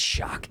 but it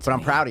shocked. But I'm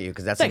me. proud of you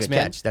because that's Thanks, a good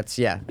man. catch. That's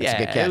a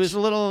good catch. It was a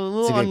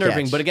little a good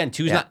unnerving, catch. but again,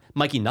 2's Yeah. not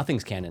Mikey.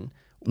 Nothing's canon.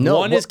 No,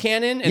 1 well, is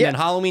canon, and yeah. then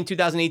Halloween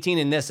 2018,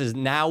 and this is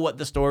now what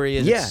the story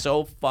is. Yeah. It's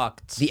so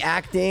fucked. The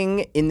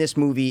acting in this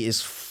movie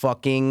is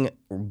fucking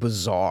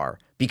bizarre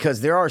because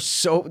there are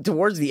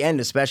towards the end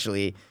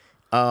especially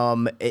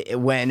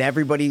when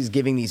everybody's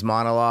giving these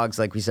monologues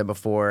like we said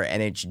before,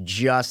 and it's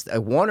just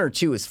 1 or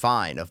 2 is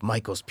fine of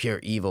Michael's pure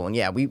evil,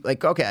 and we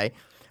like okay.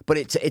 But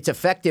it's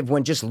effective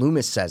when just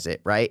Loomis says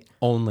it, right?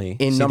 Only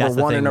In See, number that's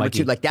the 1 thing, and number Mikey.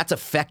 2, like that's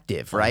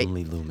effective, right?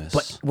 Only Loomis.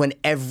 But when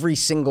every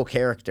single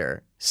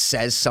character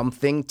says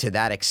something to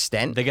that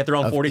extent, They get their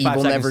own of 45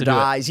 evil seconds never to do it.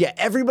 dies. Yeah,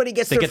 everybody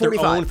gets They their get their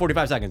 45. own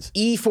 45 seconds.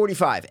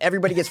 E45.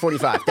 Everybody gets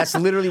 45. That's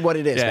literally what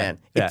it is, Yeah, man.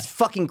 yeah. It's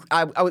fucking.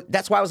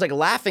 That's why I was like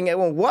laughing at.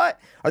 Well, what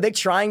are they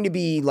trying to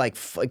be like?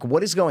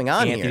 What is going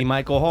on Anthony here?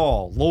 Michael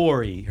Hall,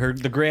 Lori,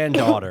 the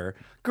granddaughter.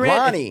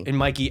 Ronnie. And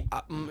Mikey,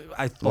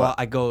 I thought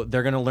I go,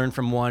 they're gonna learn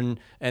from 1,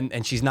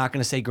 and she's not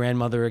gonna say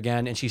grandmother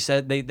again. And she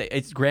said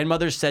it's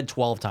grandmother said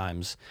 12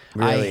 times.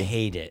 Really? I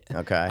hate it.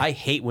 Okay. I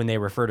hate when they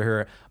refer to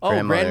her. Oh,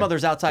 Grandmother.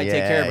 grandmother's outside. Take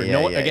Yeah, care of her. yeah,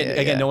 No one, yeah,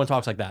 again, yeah. no one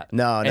talks like that.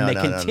 No, And they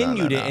no, no,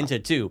 continued no, it no. into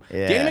 2.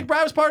 Yeah. Danny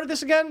McBride was part of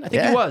this again. I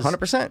think he was.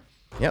 100%.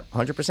 Yep,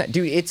 100%.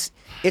 Dude,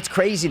 it's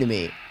crazy to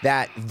me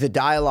that the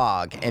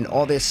dialogue and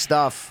all this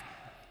stuff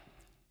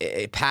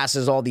it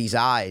passes all these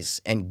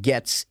eyes and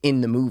gets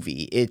in the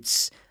movie.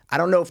 I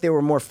don't know if they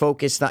were more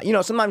focused on,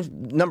 sometimes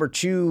number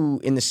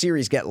 2 in the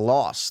series get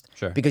lost.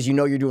 Sure. Because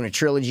you're doing a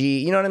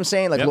trilogy. You know what I'm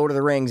saying? Like Yep. Lord of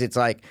the Rings, it's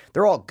like,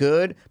 they're all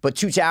good, but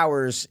Two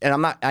Towers,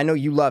 and I know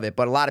you love it,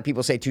 but a lot of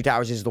people say Two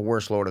Towers is the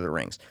worst Lord of the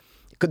Rings.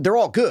 They're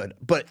all good,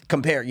 but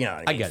compare, you know what I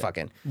mean? I get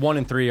fucking, it. 1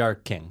 and 3 are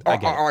king. I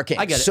get it. are king.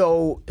 I get it.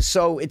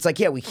 So it's like,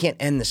 we can't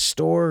end the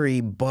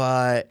story,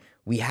 but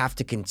we have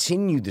to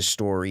continue the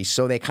story.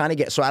 So they kind of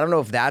get. So I don't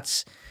know if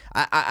that's.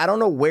 I don't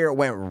know where it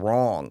went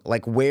wrong,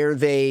 like where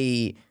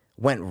they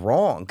went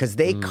wrong, because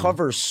they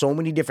cover so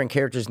many different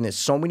characters in this,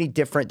 so many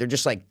different, they're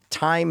just like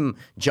location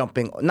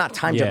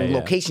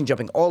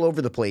jumping all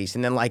over the place.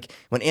 And then like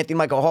when Anthony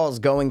Michael Hall is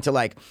going to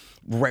like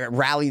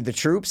rally the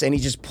troops, and he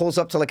just pulls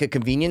up to like a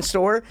convenience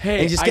store, Hey,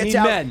 and he just I gets need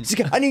out. men. He's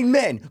like, I need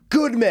men,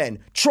 good men,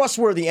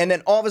 trustworthy. And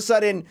then all of a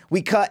sudden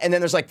we cut, and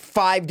then there's like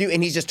 5 dudes,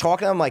 and he's just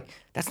talking. I'm like,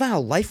 that's not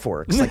how life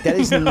works. Like that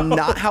is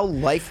not how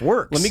life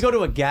works. Let me go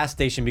to a gas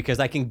station because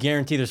I can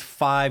guarantee there's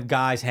 5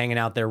 guys hanging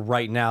out there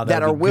right now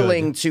that are would be good.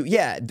 willing to,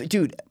 yeah,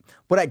 dude.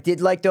 What I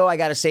did like though, I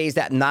gotta say, is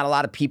that not a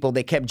lot of people,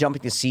 they kept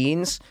jumping to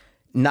scenes.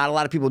 Not a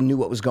lot of people knew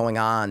what was going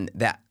on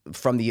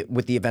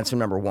with the events from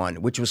number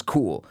 1, which was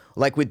cool.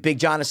 Like with Big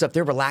John and stuff,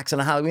 they're relaxing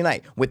on Halloween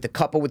night. With the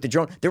couple with the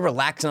drone, they're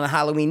relaxing on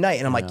Halloween night.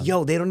 And I'm like,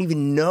 yo, they don't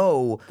even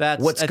know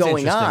what's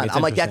going on.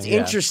 I'm like, that's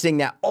interesting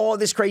that all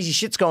this crazy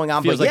shit's going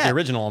on. Feels but like the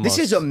original almost.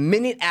 This is a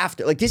minute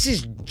after. Like this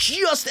is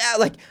just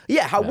like,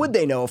 how would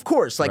they know? Of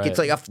course. Like it's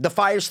like the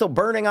fire's still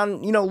burning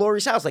on,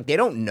 Laurie's house. Like they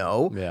don't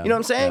know. Yeah. You know what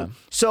I'm saying? Yeah.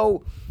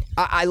 So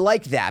I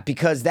like that,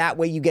 because that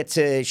way you get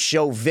to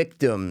show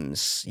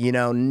victims,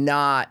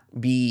 not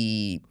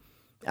be,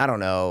 I don't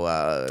know,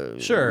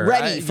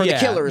 ready for the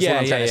killer is what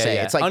I'm trying to say.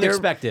 It's like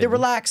unexpected. They're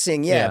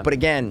relaxing, But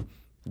again,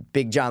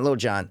 Big John, Little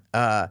John,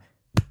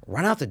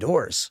 run out the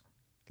doors.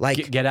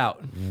 Like Get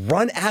out.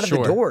 Run out of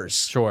the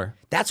doors. Sure.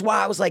 That's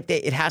why I was like,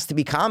 it has to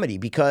be comedy,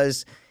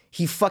 because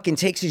he fucking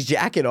takes his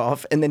jacket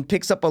off and then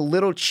picks up a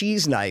little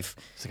cheese knife.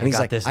 And he's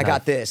like, I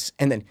got this.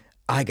 And then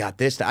I got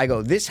this. I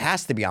go, this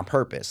has to be on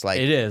purpose. Like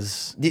it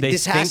is.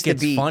 This has to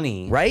be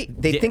funny, right?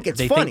 They think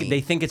it's funny.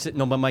 They think it's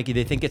no, but Mikey,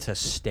 they think it's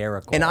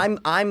hysterical. And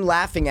I'm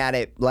laughing at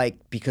it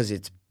like because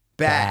it's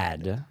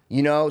bad.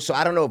 So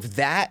I don't know if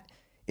that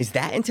is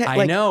that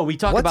intentional. I know we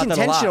talk about that a lot.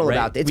 What's intentional right?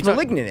 about it? It's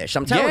malignant-ish.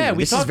 I'm telling you. Yeah,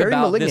 we this talk is very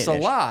about this a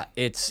malignant-ish. lot.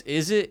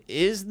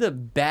 Is the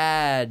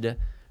bad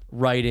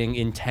writing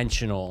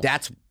intentional?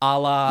 That's a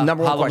la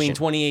number one Halloween question.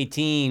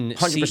 2018.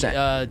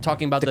 100%.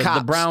 Talking about the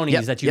cops.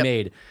 brownies that you Yep.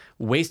 made.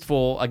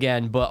 Wasteful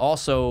again, but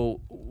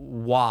also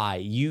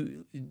why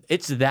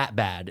it's that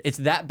bad. It's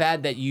that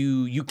bad that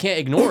you can't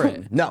ignore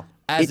it. No.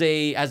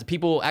 As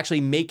people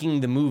actually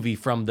making the movie,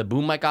 from the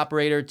boom mic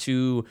operator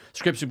to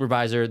script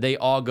supervisor, they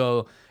all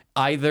go,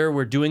 either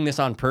we're doing this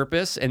on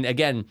purpose, and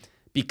again,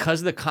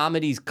 because the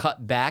comedy's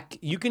cut back,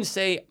 you can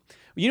say,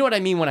 you know what I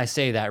mean when I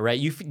say that, right?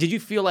 Did you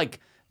feel like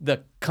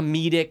the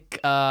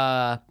comedic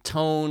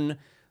tone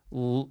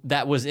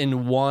that was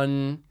in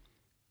 1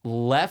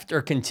 left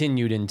or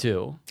continued in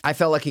 2? I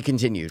felt like it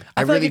continued.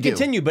 I felt really like it do.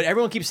 continued, but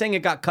everyone keeps saying it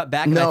got cut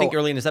back. And I No. think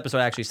early in this episode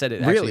I actually said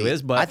it Really actually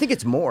is, but I think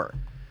it's more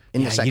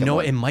in the second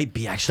one. it might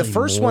be actually The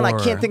first one, I more.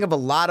 can't think of a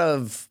lot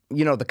of,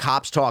 the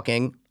cops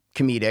talking,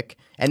 comedic.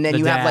 And then The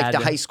you have like the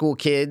dad. high school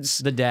kids.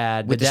 The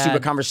dad. With the dad,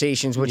 stupid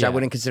conversations, which I Yeah.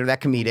 wouldn't consider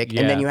that comedic.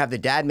 Yeah. And then you have the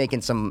dad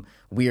making some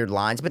weird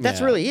lines. But that's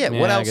Yeah. really it. Yeah,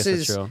 What I else guess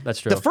is... that's true. That's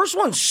true. The first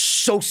one's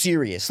so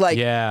serious. Like,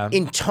 Yeah.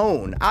 in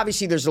tone.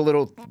 Obviously, there's the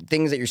little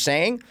things that you're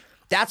saying.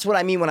 That's what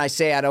I mean when I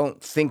say I don't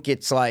think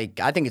it's like...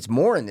 I think it's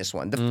more in this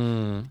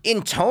one.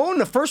 In tone,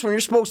 the first one, you're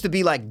supposed to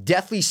be like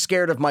deathly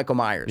scared of Michael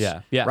Myers.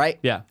 Yeah. Yeah. Right?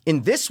 Yeah.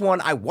 In this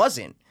one, I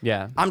wasn't.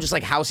 Yeah. I'm just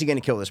like, how's he going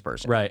to kill this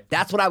person? Right.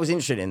 That's what I was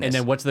interested in this. And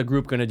then what's the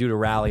group going to do to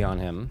rally on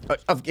him?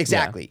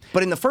 Exactly.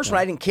 But in the first one,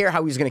 I didn't care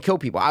how he was going to kill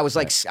people. I was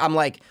like, I'm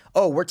like,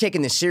 oh, we're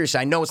taking this seriously.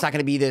 I know it's not going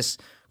to be this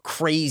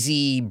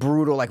crazy,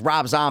 brutal, like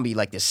Rob Zombie,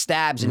 like the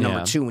stabs in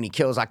number 2 when he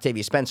kills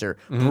Octavia Spencer.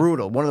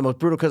 Brutal. One of the most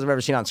brutal kills I've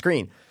ever seen on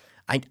screen.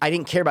 I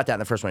didn't care about that in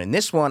the first one. In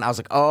this one, I was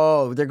like,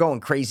 oh, they're going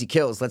crazy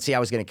kills. Let's see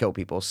how he's going to kill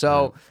people.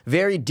 So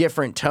very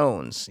different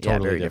tones.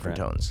 Totally very different.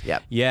 different tones. Yeah.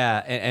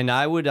 Yeah, and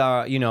I would,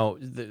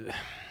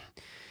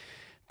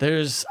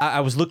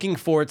 I was looking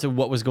forward to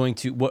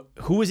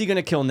who is he going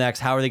to kill next?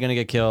 How are they going to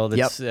get killed?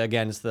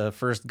 Again, it's the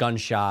first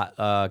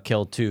gunshot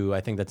kill too. I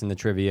think that's in the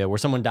trivia where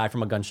someone died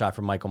from a gunshot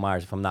from Michael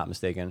Myers, if I'm not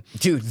mistaken.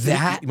 Dude,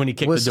 that when he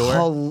kicked was the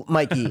door.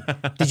 Mikey,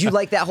 did you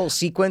like that whole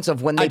sequence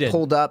of when they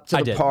pulled up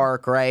to the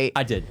park, right?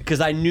 I did, because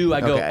I knew,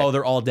 I go, Okay. oh,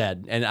 they're all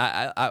dead. And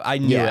I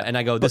knew it, and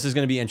I go, this is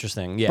going to be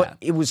interesting. Yeah. But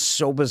it was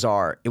so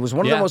bizarre. It was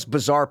one of the most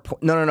bizarre...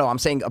 No. I'm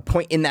saying a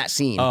point in that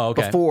scene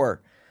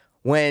before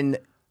when...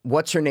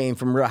 What's her name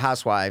from Real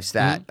Housewives?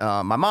 That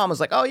my mom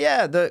was like, oh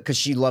yeah, because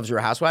she loves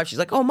Real Housewives. She's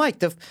like, oh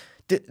Mike, I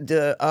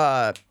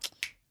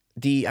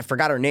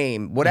forgot her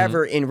name.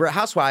 Whatever in Real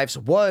Housewives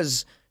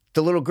was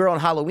the little girl on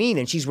Halloween,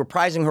 and she's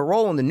reprising her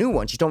role in the new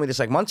one. She told me this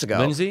like months ago.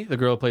 Lindsay, the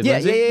girl who played Yeah,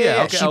 Lindsay?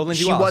 yeah. Okay. She,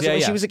 Lindsay she Wallace. was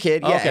when she was a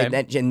kid. Yeah,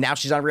 Okay. and now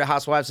she's on Real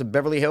Housewives of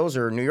Beverly Hills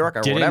or New York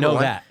or Didn't whatever. know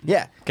one. that.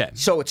 Yeah. Okay.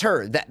 So it's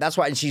her. That's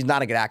why, and she's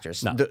not a good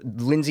actress. No.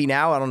 Lindsay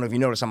now, I don't know if you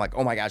noticed. I'm like,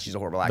 oh my god, she's a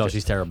horrible actress. No,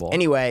 she's terrible.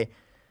 Anyway,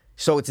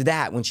 so it's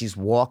that when she's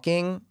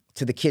walking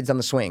to the kids on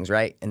the swings,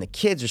 right? And the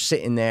kids are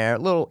sitting there,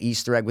 little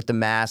Easter egg with the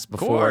mask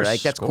before. Course,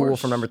 Like that's cool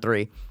course. from number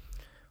 3.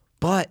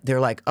 But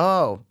they're like,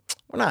 oh,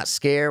 we're not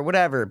scared,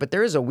 whatever. But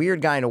there is a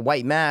weird guy in a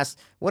white mask,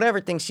 whatever,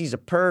 thinks she's a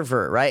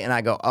pervert, right? And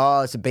I go,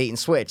 oh, it's a bait and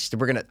switch.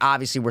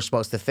 We're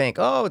supposed to think,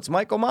 oh, it's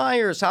Michael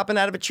Myers hopping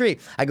out of a tree.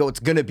 I go, it's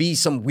gonna be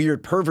some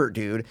weird pervert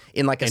dude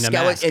in like a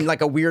skeleton, in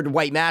like a weird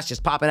white mask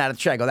just popping out of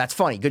the tree. I go, that's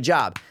funny, good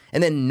job.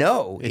 And then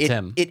no, it's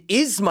him. It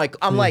is Michael.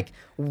 I'm like,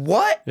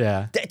 what?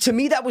 Yeah. To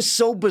me, that was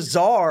so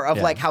bizarre of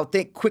like how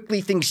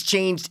quickly things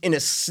changed in a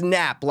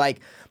snap. Like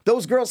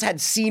those girls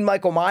had seen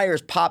Michael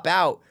Myers pop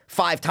out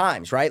 5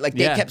 times, right? Like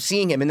they kept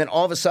seeing him, and then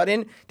all of a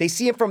sudden they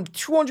see him from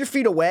 200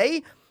 feet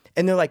away,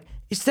 and they're like,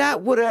 "Is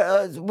that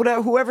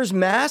whoever's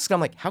mask?" I'm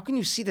like, "How can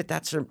you see that?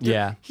 That's her?"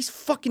 Yeah, he's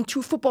fucking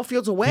 2 football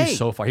fields away. He's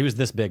so far. He was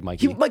this big,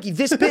 Mikey. Mikey,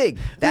 this big.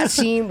 That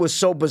scene was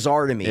so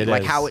bizarre to me.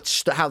 How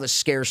the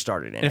scare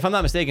started. And if I'm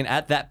not mistaken,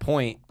 at that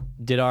point,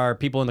 did our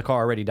people in the car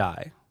already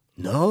die?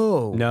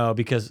 No,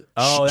 because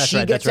that's right.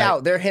 She gets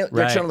out. They're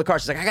right. on the car.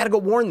 She's like, "I gotta go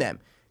warn them."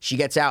 She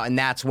gets out, and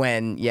that's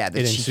when, he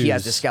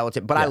has the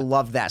skeleton. But I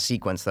love that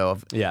sequence, though,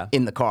 of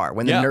in the car.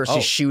 When the nurse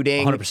is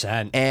shooting.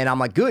 100%. And I'm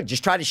like, good,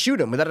 just try to shoot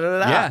him.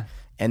 Yeah.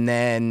 And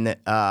then...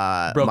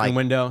 broken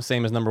window,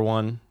 same as number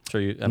 1.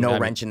 No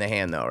wrench in the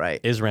hand, though, right?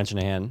 Is wrench in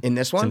the hand. In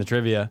this one? It's in the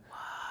trivia.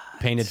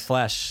 Painted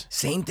flesh.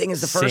 Same thing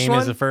as the first one? Same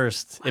as the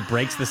first. It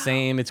breaks the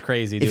same. It's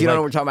crazy, dude. If you don't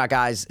know what we're talking about,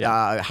 guys,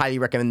 highly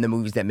recommend The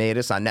Movies That Made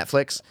Us on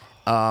Netflix.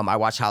 I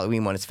watched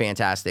Halloween one. It's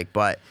fantastic.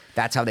 But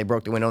that's how they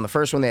broke the window in the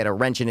first one. They had a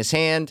wrench in his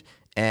hand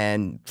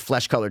and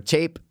flesh-colored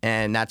tape,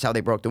 and that's how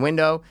they broke the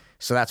window.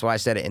 So that's why I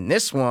said it in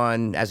this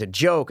one as a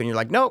joke, and you're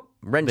like, nope,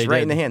 wrench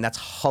right in the hand.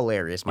 That's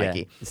hilarious, Mikey.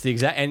 Yeah. It's the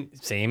exact, and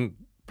same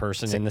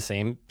person in the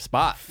same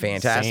spot.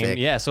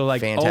 Fantastic. So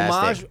like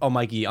homage. Oh,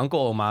 Mikey,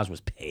 Uncle Homage was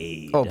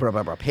paid. Oh,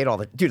 bro, paid all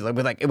the dude.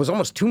 Like it was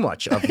almost too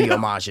much of the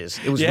homages.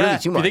 It was really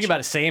too much. If you think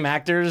about it, same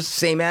actors,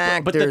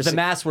 but the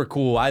masks were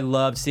cool. I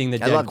loved seeing the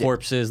dead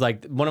corpses.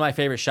 Like one of my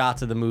favorite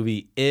shots of the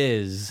movie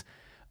is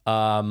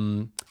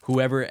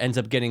whoever ends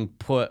up getting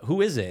put.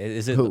 Who is it?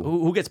 Is it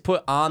who gets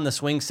put on the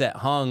swing set,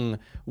 hung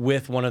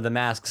with one of the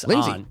masks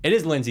Lindsay. on? It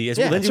is Lindsay. It's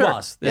Lindsay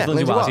Wallace. It's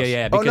Lindsay Wallace.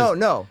 Yeah. Because,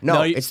 no.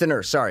 It's the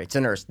nurse. Sorry, it's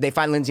the nurse. They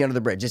find Lindsay under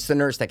the bridge. It's the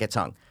nurse that gets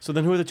hung. So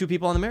then, who are the 2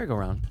 people on the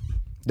merry-go-round?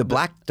 The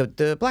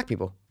black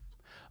people.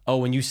 Oh,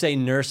 when you say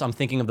nurse, I'm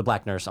thinking of the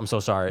black nurse. I'm so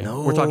sorry.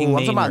 No, we're talking. I'm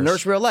talking about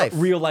nurse real life.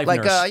 Real life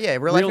like, nurse.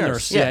 Real life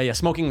nurse. Yeah,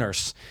 smoking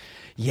nurse.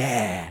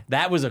 Yeah,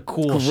 that was a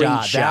cool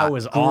shot. That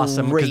was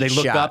awesome because they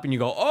looked up and you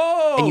go,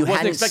 oh, and you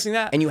wasn't expecting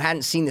that. And you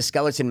hadn't seen the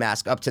skeleton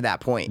mask up to that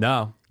point.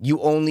 No.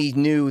 You only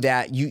knew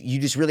that you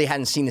just really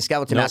hadn't seen the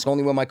skeleton mask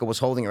only when Michael was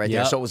holding it right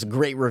there. So it was a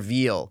great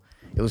reveal.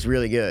 It was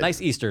really good.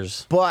 Nice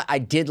Easters. But I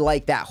did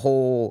like that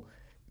whole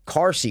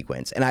car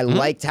sequence, and I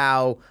liked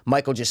how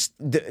Michael just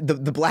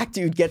the black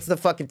dude gets the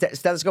fucking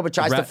stethoscope and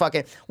tries to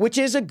fucking, which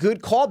is a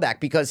good callback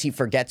because he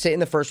forgets it in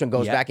the first one,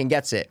 goes back and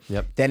gets it.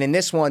 Then in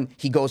this one,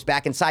 he goes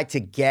back inside to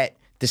get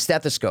the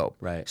stethoscope.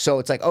 Right. So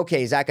it's like,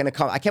 okay, is that going to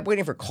come? I kept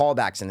waiting for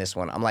callbacks in this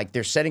one. I'm like,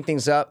 they're setting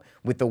things up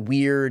with the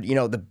weird,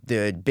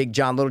 the Big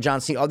John, Little John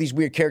scene, all these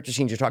weird character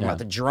scenes you're talking about.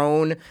 The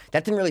drone,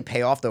 that didn't really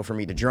pay off though for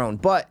me, the drone,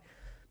 but.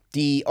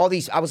 I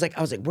was like,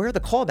 where are the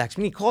callbacks?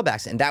 We need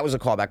callbacks, and that was a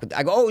callback.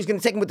 I go, oh, he's gonna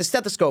take him with the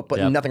stethoscope,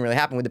 but nothing really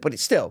happened with it. But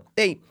it's still,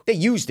 they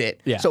used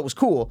it, so it was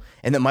cool.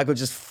 And then Michael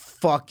just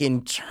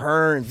fucking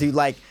turns, dude,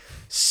 like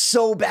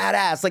so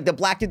badass. Like the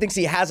black dude thinks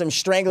he has him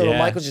strangled, and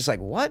Michael's just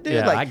like, what, dude?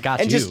 Yeah, like, I got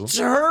and you. Just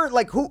turn,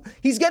 like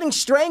he's getting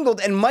strangled,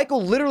 and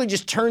Michael literally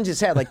just turns his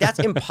head. Like that's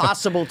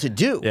impossible to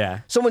do. Yeah,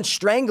 someone's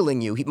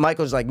strangling you.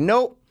 Michael's like,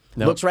 nope.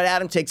 Looks right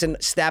at him,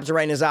 stabs it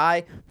right in his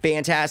eye.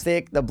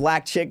 Fantastic. The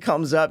black chick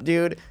comes up,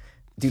 dude.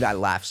 Dude, I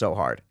laughed so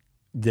hard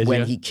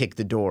when he kicked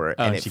the door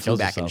and it flew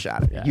back and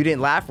shot it. Yeah. You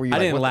didn't laugh? Were you? I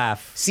like, didn't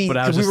laugh. See, but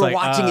I was we just were like,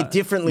 watching it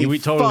differently. We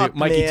totally, Fuck,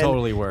 Mikey, man.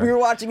 totally were. We were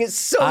watching it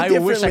so differently. I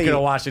wish I could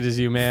have watched it as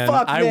you, man.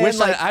 Fuck, I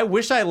man,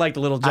 wish I liked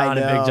Little John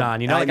and Big John.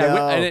 You know, I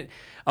know.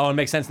 It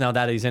makes sense now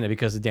that he's in it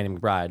because of Danny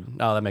McBride.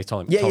 Oh, that makes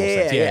total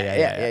sense.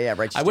 Yeah.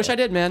 Right. I wish I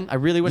did, man. I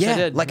really wish I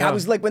did. Like I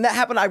was like when that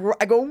happened, I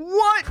go,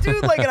 what,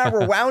 dude? Like, and I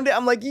rewound it.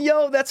 I'm like,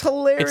 yo, that's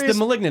hilarious. It's the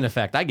Malignant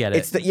effect. I get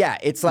it.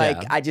 It's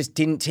like I just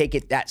didn't take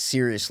it that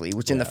seriously.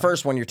 Which in the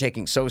first one you're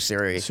taking so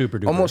serious, super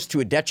duper, almost to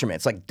a detriment.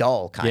 It's like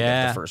dull, kind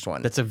of the first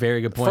one. That's a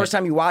very good point. First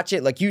time you watch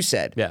it, like you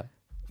said,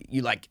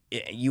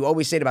 you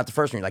always say it about the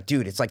first one. You're like,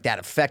 dude, it's like that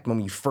effect when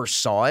you first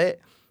saw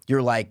it.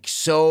 You're like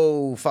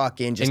so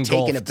fucking just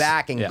taken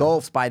aback,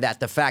 engulfed by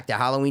the fact that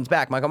Halloween's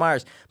back, Michael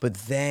Myers. But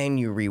then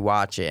you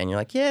rewatch it and you're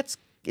like, yeah,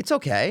 it's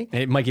okay.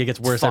 Mikey, it gets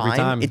worse every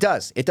time. It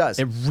does.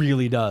 It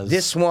really does.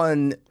 This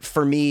one,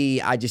 for me,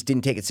 I just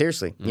didn't take it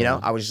seriously. You know,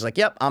 I was just like,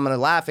 yep, I'm going to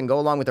laugh and go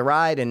along with the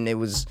ride. And it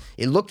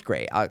looked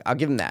great. I'll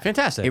give them that.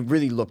 Fantastic. It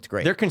really looked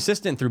great. They're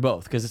consistent through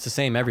both because it's the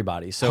same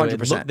everybody. So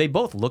 100%. They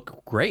both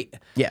look great.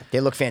 Yeah, they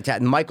look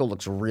fantastic. Michael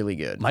looks really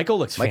good. Michael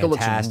looks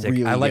fantastic.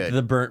 Really I like good.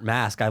 the burnt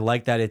mask. I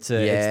like that it's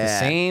the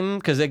same.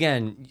 Because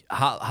again,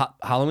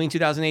 Halloween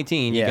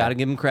 2018, you got to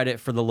give them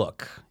credit for the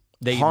look.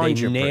 They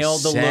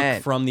nailed the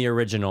look from the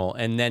original,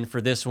 and then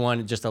for this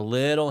one, just a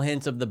little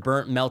hint of the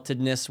burnt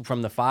meltedness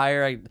from the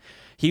fire.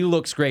 He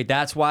looks great.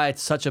 That's why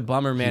it's such a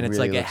bummer, man. It's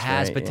really like it looks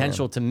has great,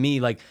 potential to me.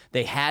 Like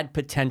they had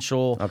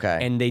potential,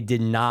 and they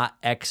did not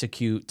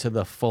execute to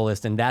the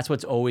fullest, and that's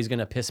what's always going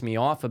to piss me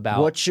off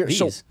about these.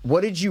 So what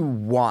did you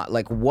want?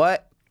 Like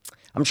what?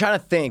 I'm trying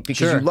to think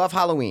because you love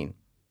Halloween.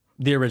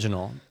 The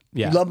original.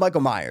 Yeah. You love Michael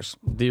Myers.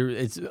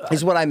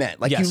 Is what I meant.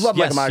 Like you love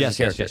Michael Myers as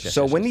a character.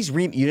 So when these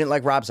you didn't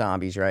like Rob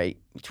Zombies, right?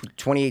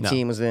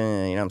 2018 was the, you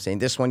know what I'm saying?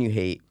 This one you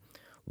hate.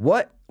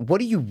 What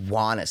do you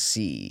want to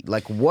see?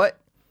 Like what?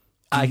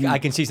 I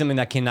can see something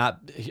that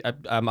cannot.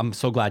 I'm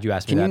so glad you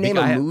asked me that. Can you name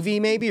a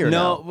movie maybe or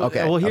no?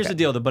 Okay. Well, here's the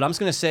deal, but I'm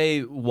just gonna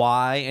say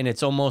why, and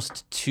it's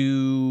almost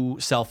too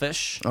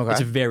selfish. Okay.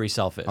 It's very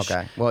selfish.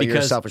 Okay. Well, you're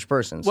a selfish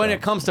person. When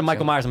it comes to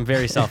Michael Myers, I'm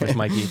very selfish,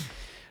 Mikey.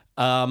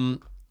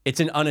 It's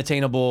an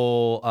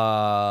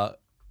unattainable.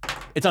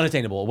 It's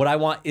unattainable. What I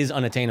want is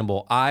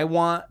unattainable. I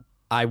wanted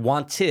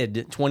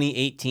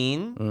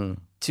 2018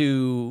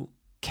 to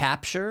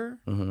capture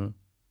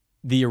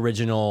the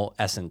original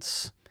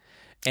essence.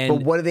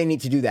 But what do they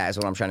need to do that is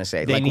what I'm trying to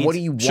say. Like, what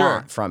do you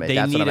want from it? They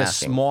That's need what I'm a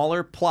asking.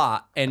 smaller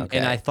plot, and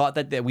I thought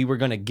that we were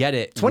going to get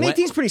it.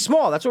 2018 is pretty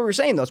small. That's what we were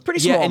saying, though. It's pretty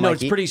small, Yeah, no,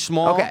 Mikey. it's pretty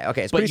small.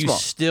 Okay, it's pretty small.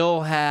 But you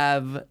still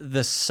have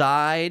the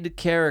side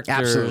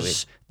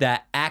characters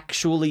that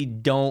actually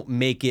don't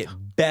make it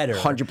better.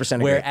 100%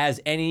 agree.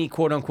 Whereas any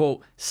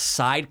quote-unquote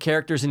side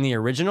characters in the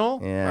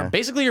original are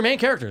basically your main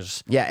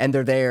characters. Yeah, and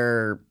they're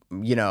there,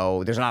 you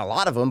know, there's not a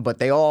lot of them, but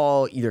they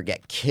all either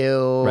get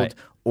killed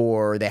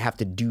or they have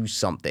to do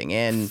something.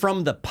 And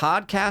from the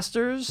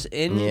podcasters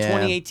in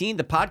 2018,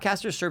 the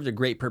podcasters served a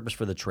great purpose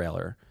for the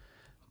trailer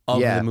of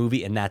the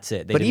movie, and that's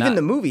it. But even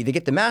the movie, they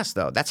get the mask,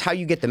 though. That's how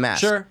you get the mask.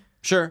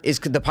 Sure. Is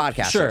the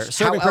podcasters.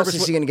 Sure. How else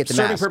is he going to get the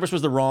serving mask? purpose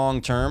was the wrong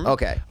term.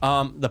 Okay.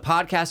 The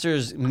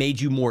podcasters made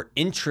you more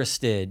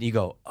interested. You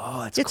go,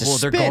 oh, that's It's a cool.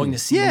 They're spin. going to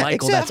see Yeah,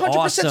 Michael. it's That's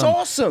 100%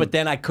 awesome. But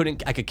then I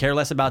could care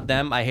less about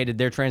them. I hated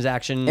their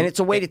transaction. And it's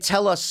a way to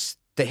tell us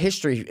the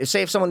history.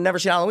 Say if someone never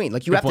seen Halloween,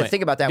 like you have to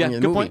think about that when you're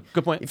in the movie.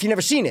 Good point. If you've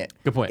never seen it,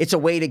 good point. It's a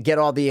way to get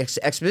all the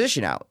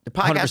exposition out. The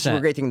podcasters were a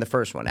great thing in the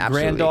first one.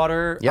 Absolutely.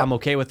 Granddaughter, I'm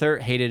okay with her.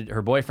 Hated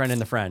her boyfriend and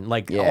the friend.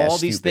 Like all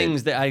these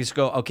things that I just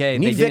go, okay. You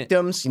need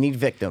victims. You need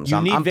victims.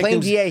 I'm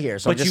playing DA here,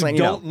 so I'm just letting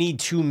you know. But you don't need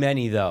too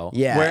many though.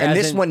 Yeah, and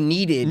this one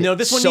needed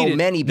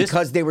many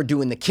because they were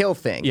doing the kill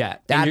thing. Yeah,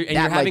 and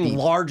you're having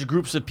large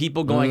groups of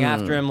people going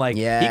after him. Like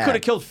he could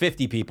have killed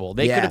 50 people.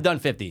 They could have done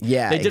 50.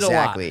 Yeah, they did a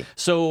lot.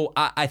 So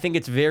I think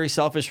it's very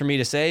selfish for me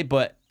to say,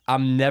 but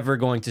I'm never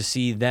going to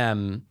see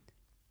them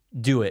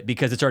do it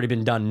because it's already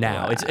been done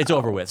now. It's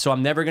over with. So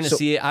I'm never going to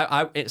see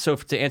it. So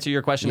to answer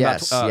your question about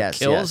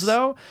kills,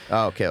 though.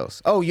 Oh,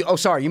 kills. Oh,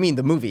 sorry. You mean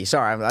the movie?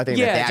 Sorry, I think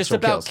the actual just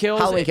about kills.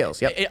 Halloween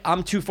kills. Yep.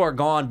 I'm too far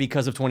gone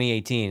because of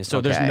 2018. So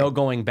there's no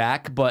going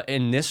back. But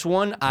in this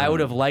one, I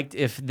would have liked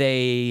if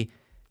they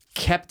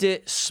kept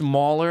it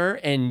smaller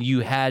and you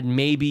had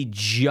maybe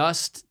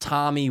just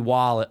Tommy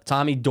Wallace.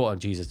 Oh,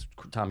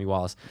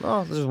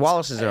 those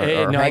Wallaces are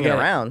hanging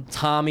around.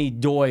 Tommy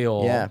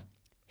Doyle. Yeah.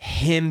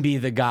 Him be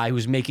the guy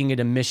who's making it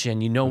a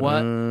mission. You know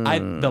what?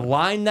 The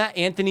line that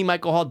Anthony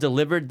Michael Hall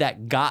delivered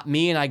that got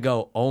me, and I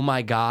go, "Oh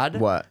my God,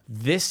 what?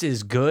 This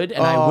is good."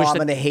 And I wish I'm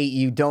gonna hate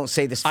you. Don't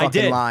say this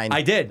fucking line.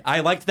 I did.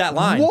 I liked that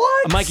line.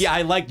 What, Mikey?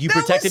 I liked you.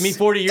 Protected me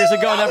 40 years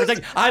ago. I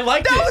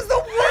liked it. That was the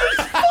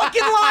worst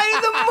fucking line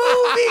in the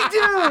movie,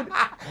 dude.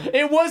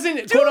 It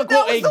wasn't quote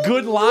unquote a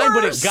good line,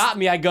 but it got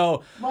me. I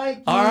go,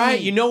 Mikey. All right.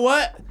 You know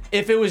what?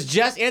 If it was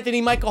just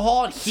Anthony Michael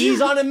Hall,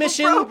 he's on a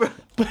mission.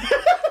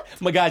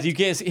 My guys, you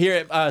can't see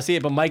it,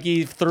 but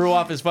Mikey threw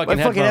off his fucking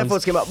headphones. My fucking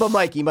headphones came out. But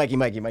Mikey.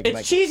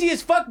 It's cheesy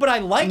as fuck, but I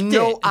liked it.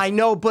 No, I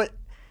know, but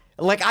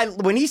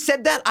when he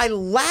said that, I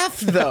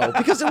laughed though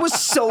because it was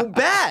so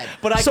bad.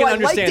 But I can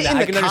understand that.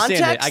 I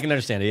can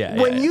understand it. Yeah.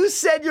 When you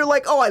said you're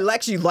like, oh, I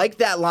actually like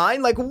that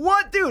line. Like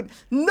what, dude?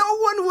 No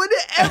one would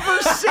ever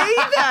say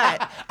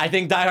that. I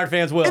think Die Hard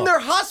fans will. In their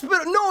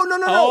hospital. No.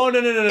 Oh, no.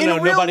 In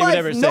real Nobody life, would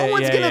ever say no it.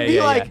 one's gonna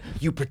be like,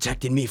 you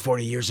protected me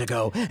 40 years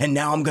ago, and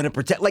now I'm gonna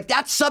protect. Like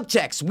that's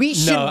subtext. We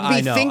shouldn't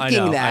be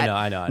thinking that.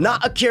 I know.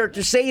 Not a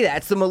character say that.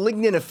 It's the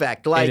Malignant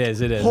effect. Like it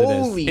is.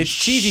 Holy It's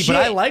cheesy, shit.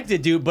 but I liked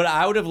it, dude. But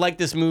I would have liked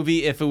this movie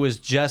if it was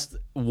just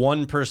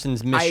one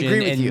person's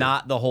mission and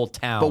not the whole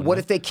town. But what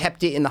if they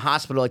kept it in the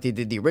hospital like they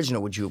did the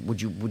original? Would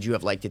you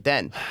have liked it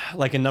then?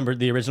 Like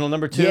the original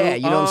number 2? Yeah,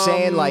 you know what I'm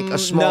saying? Like a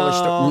smaller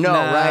story. No,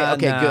 right?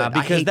 Okay, good.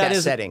 Because I hate that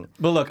setting.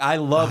 But look, I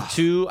love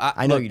 2.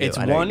 I know you do. It's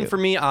 1 for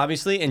me,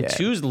 obviously, and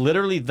 2's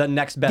literally the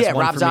next best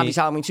one Rob for Zombie's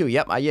me. Halloween 2.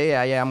 Yep.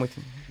 Yeah, I'm with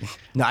you.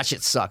 No, that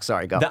shit sucks.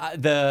 Sorry, go.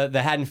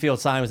 The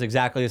Haddonfield sign was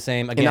exactly the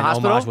same. Again, in the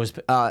hospital? homage was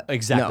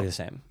exactly the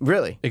same.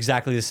 Really?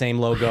 Exactly the same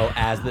logo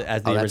as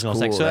the original.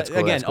 Cool. So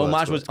again,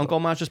 Uncle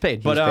Homage was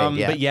paid.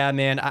 But yeah,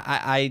 man,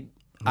 I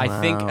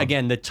think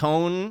again the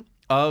tone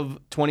of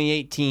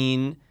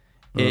 2018.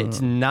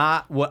 It's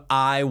not what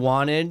I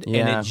wanted,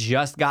 and it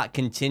just got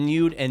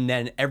continued, and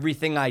then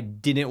everything I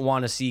didn't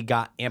want to see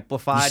got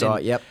amplified. You saw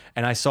it, yep.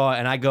 And I saw it,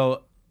 and I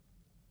go,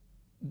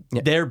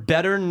 there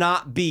better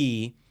not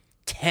be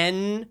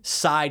 10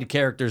 side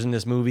characters in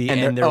this movie,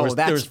 and there-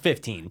 there was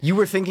 15. You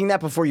were thinking that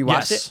before you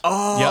watched Yes. it?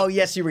 Oh, Yep.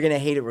 yes, you were going to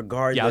hate it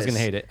regardless. Yeah, I was gonna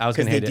hate it. I was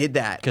gonna hate it they did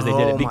that. because they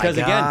did it. Oh, Because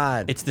my again,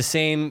 God. it's the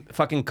same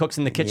fucking cooks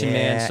in the kitchen,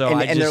 man. So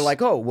and they're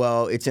like, oh,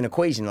 well, it's an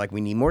equation. Like,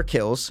 we need more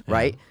kills,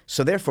 right?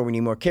 So therefore, we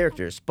need more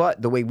characters.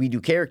 But the way we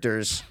do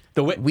characters,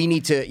 we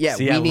need to,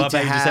 See, we I need love to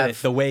how you just said it.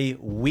 have. The way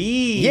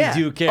we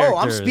do characters. Oh,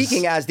 I'm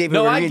speaking as David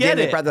No, I Rodriguez, get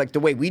David it. Bradley, like the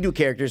way we do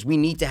characters. We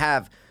need to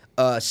have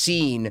a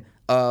scene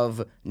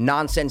of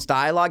nonsense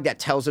dialogue that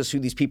tells us who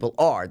these people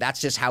are. That's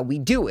just how we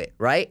do it,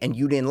 right? And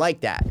you didn't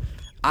like that.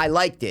 I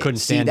liked it. Couldn't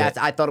stand it.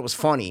 I thought it was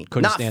funny.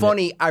 Couldn't Not stand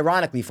funny,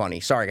 ironically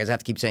funny. Sorry, guys, I have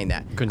to keep saying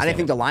that. Couldn't I didn't stand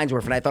think the lines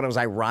were funny. I thought it was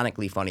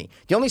ironically funny.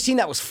 The only scene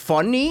that was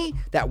funny,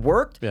 that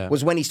worked,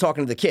 was when he's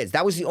talking to the kids.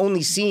 That was the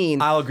only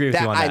scene I'll agree with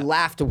that you on I that.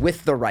 laughed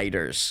with the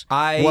writers.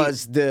 I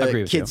was the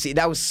agree with kid you. scene.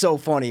 That was so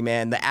funny,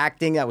 man. The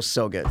acting, that was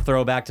so good.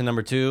 Throwback to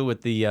number 2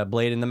 with the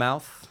blade in the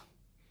mouth.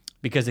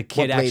 Because the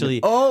kid What blade? actually.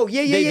 Oh,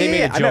 yeah, They made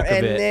yeah. a joke of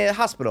and it. the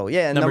hospital,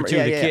 yeah. Number 2,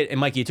 yeah, the yeah. kid, and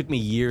Mikey, it took me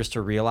years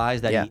to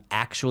realize that Yeah. he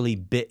actually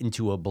bit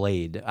into a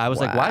blade. I was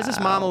like, why is this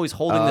mom always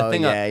holding the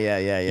thing up? Yeah,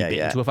 He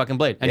bit into a fucking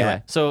blade.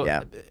 Anyway, so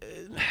yeah.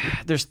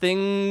 there's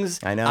things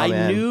I know,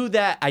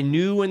 man. I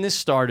knew when this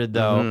started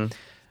though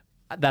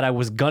that I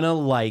was gonna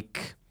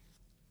like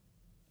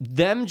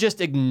them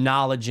just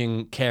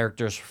acknowledging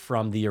characters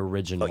from the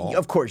original.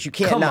 Of course, you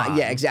can't Come not. on.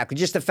 Yeah, exactly.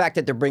 Just the fact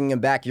that they're bringing them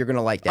back, you're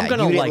gonna like that. I'm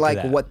gonna you didn't like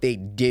like that. what they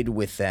did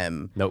with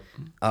them. Nope.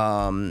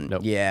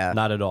 Nope. Yeah.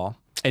 Not at all.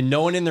 And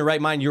no one in their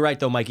right mind. You're right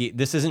though, Mikey.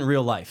 This isn't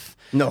real life.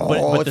 No,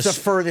 But it's the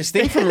furthest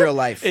thing from real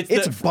life.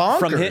 It's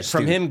bonkers.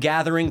 from dude. him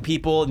gathering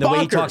people and the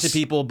way he talks to Bonkers.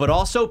 people, but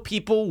also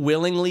people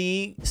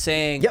willingly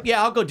saying, Yep.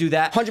 "Yeah, I'll go do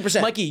that."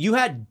 100%. Mikey, you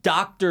had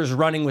doctors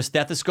running with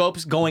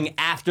stethoscopes going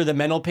after the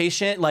mental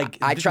patient. Like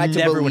I tried to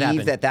never would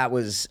believe happen. that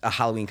was a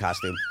Halloween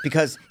costume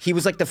because he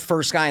was like the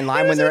first guy in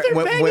line when was they're like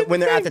they're banging when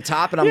they're the at the thing.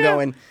 top, and I'm Yeah.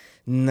 going.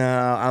 No,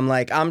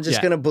 I'm just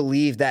Yeah. gonna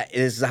believe that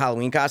this is a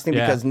Halloween costume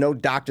Yeah. because no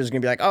doctor's gonna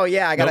be like, oh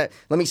yeah, I gotta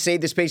let me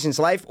save this patient's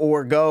life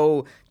or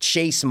go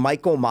chase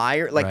Michael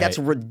Myers. Like that's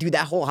Right. dude,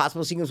 that whole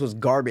hospital sequence was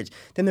garbage.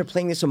 Then they're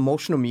playing this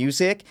emotional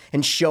music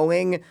and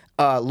showing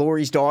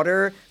Laurie's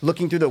daughter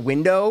looking through the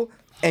window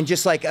and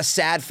just like a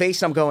sad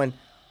face. I'm going,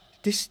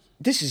 this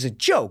is a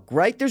joke,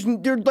 right?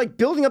 They're like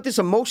building up this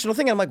emotional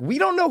thing. And I'm like, we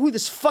don't know who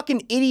this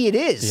fucking idiot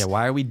is. Yeah,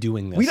 why are we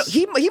doing this? We don't,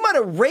 he might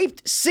have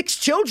raped 6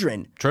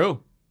 children.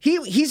 True.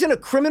 He's in a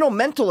criminal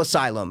mental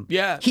asylum.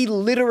 Yeah. He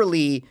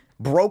literally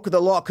broke the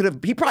law.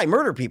 He probably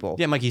murdered people.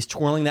 Yeah, Mikey, he's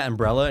twirling that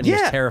umbrella and he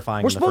was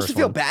terrifying. We're in the supposed first to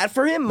feel one. bad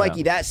for him,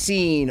 Mikey. That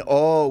scene, it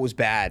was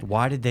bad.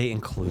 Why did they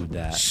include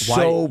that?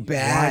 So Why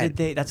bad. did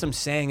they? That's what I'm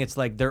saying. It's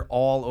like they're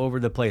all over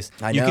the place.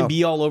 I You know. can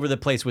be all over the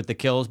place with the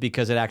kills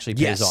because it actually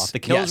pays Yes, off. The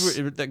kills,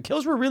 yes. the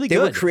kills were really They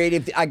good. were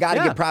creative. I got to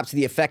Yeah. give props to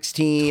the effects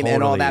team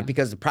and all Totally. that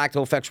because the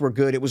practical effects were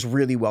good. It was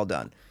really well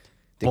done.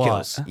 The But-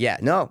 kills. Yeah,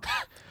 no.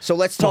 So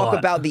let's talk But-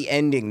 about the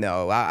ending,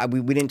 though.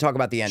 We didn't talk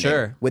about the ending.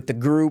 Sure. With the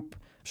group.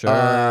 Sure.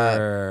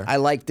 I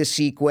like the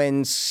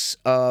sequence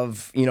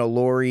of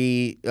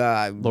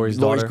Lori's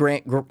daughter?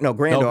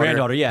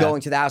 granddaughter, yeah.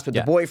 going to the house with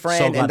Yeah. the boyfriend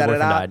So and glad da da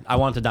boyfriend da. died. I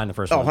wanted to die in the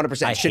first Oh, one.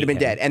 100%. I Should have hate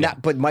been dead. him. And Yeah.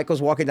 but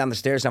Michael's walking down the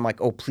stairs, and I'm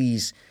like, oh,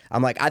 please.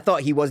 I'm like, I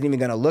thought he wasn't even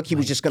going to look. He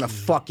was just going to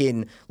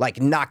fucking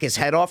like knock his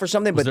head off or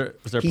something. But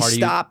was there a he party-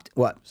 stopped.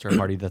 What? Was there a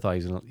party that thought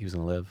he was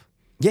gonna live?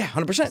 Yeah,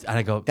 100%. And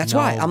I go, that's no,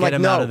 why. I'm get like,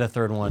 him no. out of the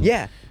third one.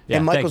 Yeah. Yeah,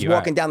 And thank Michael's you. All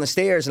walking right. down the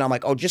stairs, and I'm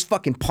like, oh, just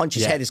fucking punch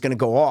his Yeah. head. It's going to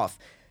go off.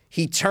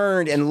 He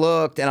turned and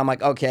looked, and I'm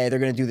like, okay, they're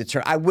going to do the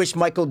turn. I wish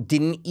Michael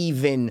didn't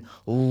even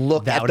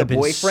look That at the would've been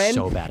boyfriend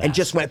so badass. and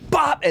just went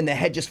bop, and the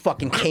head just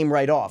fucking came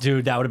right off.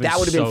 Dude, that would've been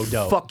so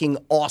dope. fucking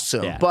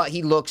awesome. Yeah. But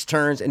he looks,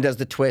 turns, and does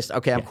the twist.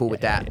 Okay, I'm cool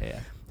with that. yeah.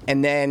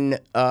 And then,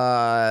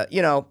 all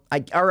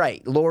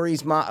right,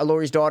 Laurie's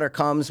daughter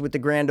comes with the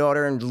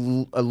granddaughter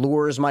and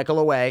lures Michael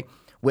away,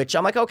 which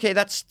I'm like, okay,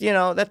 that was a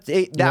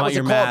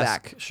your callback.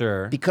 mask,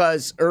 sure.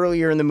 Because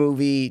earlier in the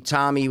movie,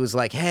 Tommy was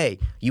like, hey,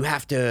 you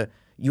have to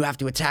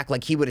attack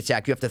like he would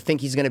attack. You have to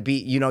think he's going to be,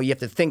 you have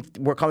to think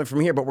we're coming from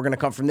here, but we're going to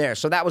come from there.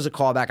 So that was a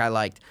callback I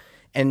liked.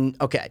 And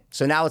okay,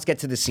 so now let's get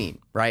to the scene,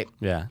 right?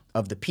 Yeah.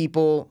 Of the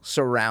people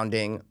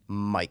surrounding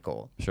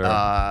Michael. Sure.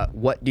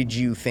 What did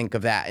you think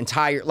of that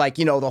entire,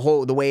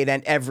 the way it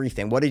ended,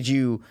 everything? What'd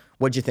you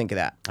think of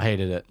that? I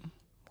hated it.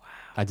 Wow.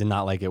 I did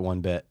not like it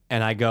one bit.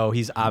 And I go,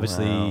 he's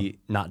obviously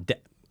not dead.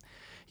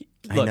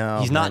 Look, know,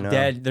 he's not I know.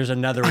 dead. There's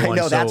another I one.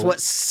 know, that's so- what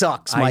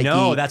sucks, I Mikey.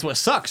 know, that's what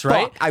sucks,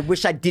 right? Fuck, I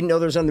wish I didn't know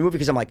there was another movie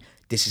because I'm like,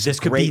 this This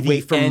a could be great the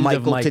way for end of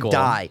Michael to Michael.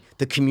 die.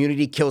 The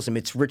community kills him.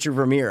 It's Richard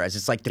Ramirez.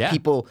 It's like the Yeah.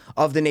 people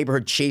of the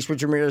neighborhood chase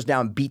Richard Ramirez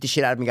down, beat the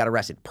shit out of him, and got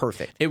arrested.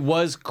 Perfect. It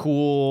was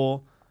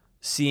cool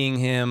seeing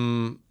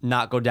him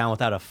not go down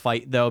without a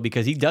fight, though,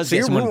 because he does So get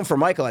you're someone. rooting for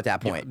Michael at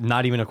that point.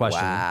 Not even a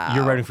question. Wow.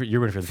 You're rooting for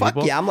the Fuck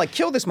people. yeah, I'm like,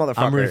 kill this motherfucker.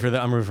 I'm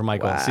rooting for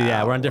Michael. So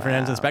yeah, we're on different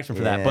ends of the spectrum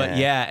for that. But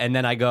yeah, and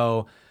then I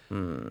go,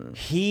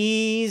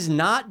 He's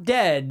not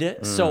dead,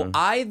 so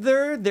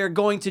either they're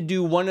going to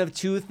do one of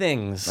two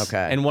things,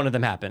 and one of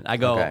them happen. I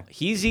go,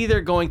 he's either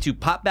going to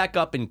pop back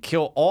up and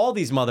kill all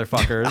these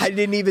motherfuckers. I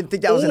didn't even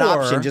think that was an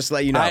option, just to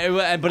let you know.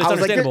 But it's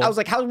understandable. I was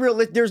like, how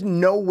real? There's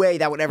no way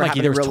that would ever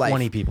happen in real life.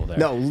 20 people there.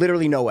 No,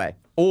 literally no way.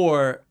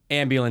 Or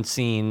ambulance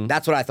scene.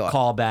 That's what I thought.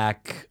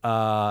 Callback.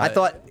 I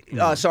thought,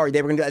 sorry,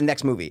 they were going to do that in the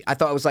next movie. I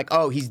thought it was like,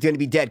 oh, he's going to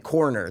be dead,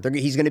 coroner.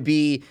 He's going to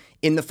be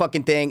in the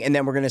fucking thing, and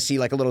then we're going to see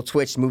like a little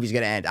twitch, the movie's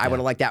going to end. I would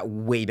have liked that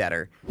way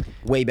better.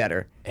 Way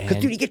better. Because,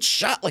 dude, he gets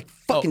shot like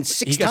fucking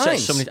 6 times. Shot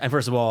so many, and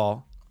first of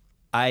all,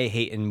 I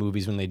hate in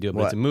movies when they do it,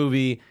 but it's a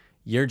movie.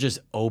 You're just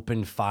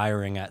open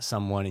firing at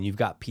someone and you've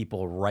got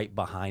people right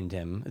behind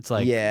him. It's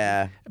like,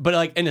 but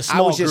like in a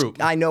small group.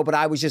 I know, but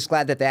I was just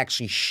glad that they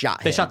actually shot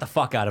him. They shot the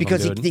fuck out of him,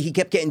 because dude. he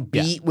kept getting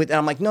beat with, and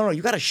I'm like, no,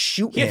 you got to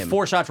shoot him. He had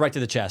 4 shots right to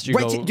the chest.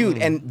 Dude,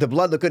 and the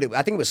blood looked good.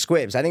 I think it was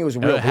squibs. I think it was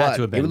real blood.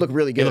 It would look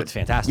really good. It looked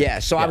fantastic. Yeah,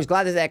 so I was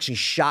glad that they actually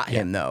shot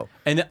him, though.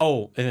 And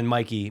then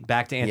Mikey,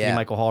 back to Anthony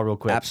Michael Hall real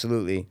quick.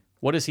 Absolutely.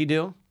 What does he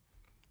do?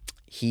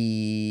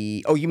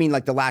 You mean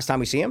like the last time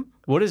we see him?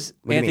 What does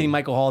Anthony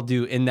Michael Hall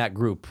do in that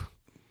group?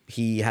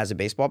 He has a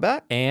baseball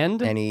bat.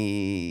 And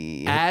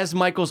he... as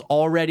Michael's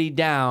already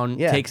down,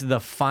 takes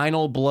the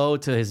final blow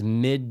to his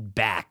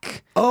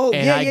mid-back. Oh,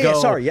 and yeah,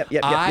 sorry.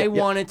 Yep. I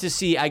wanted to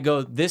see,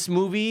 this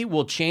movie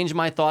will change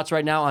my thoughts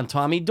right now on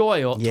Tommy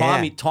Doyle.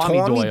 Yeah.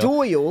 Tommy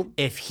Doyle.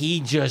 If he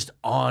just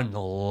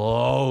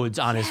unloads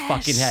on his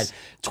fucking head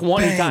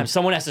 20 times,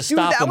 someone has to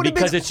stop him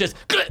because it's just...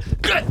 Bro,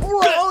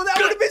 that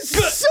would have been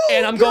so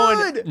And I'm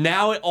good. going,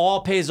 now it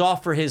all pays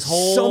off for his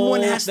whole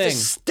Someone has thing. to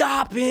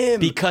stop him.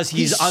 Because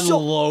he's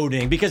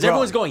unloading. Because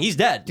everyone's going, he's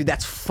dead. Dude,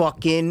 that's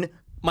fucking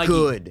Mikey,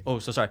 good. Oh,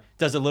 so sorry.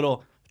 Does a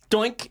little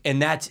doink,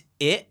 and that's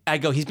it. I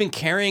go, he's been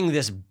carrying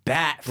this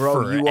bat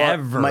forever. You are,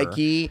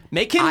 Mikey.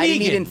 Make him I Negan.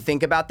 didn't even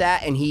think about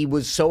that, and he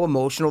was so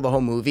emotional the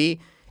whole movie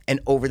and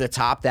over the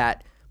top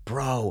that,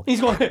 bro.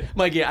 He's going,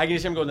 Mikey, I can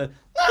just hear him going,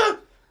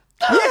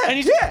 and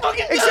he's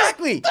fucking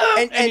exactly.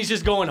 And he's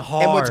just going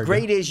hard. And what's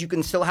great is you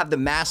can still have the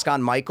mask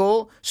on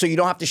Michael, so you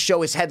don't have to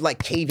show his head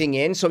like caving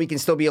in, so he can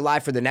still be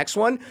alive for the next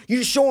one. You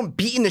just show him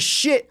beating the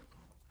shit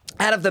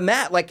out of the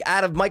mat, like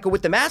out of Michael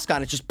with the mask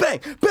on. It's just bang,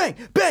 bang,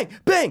 bang,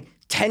 bang.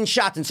 10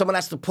 shots and someone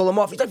has to pull him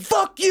off. He's like,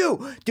 fuck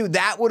you. Dude,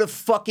 that would have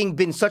fucking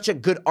been such a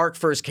good arc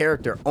for his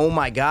character. Oh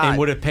my God. And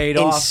would have paid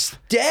off.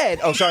 Instead,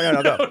 oh, sorry,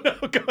 no, go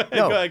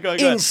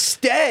ahead.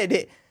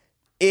 Instead,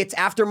 it's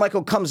after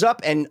Michael comes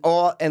up and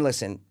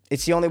listen,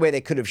 it's the only way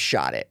they could have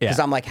shot it. Because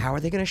I'm like, how are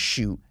they going to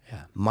shoot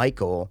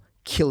Michael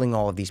killing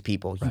all of these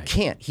people? You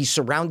can't. He's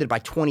surrounded by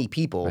 20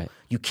 people.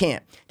 You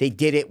can't. They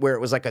did it where it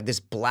was like this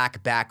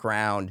black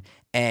background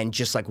and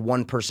just like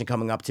one person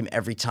coming up to him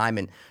every time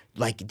and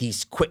like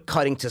these quick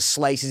cutting to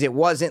slices. It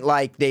wasn't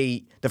like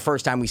the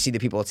first time we see the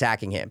people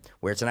attacking him,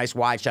 where it's a nice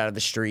wide shot of the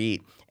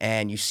street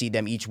and you see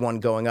them each one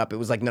going up. It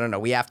was like, no,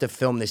 we have to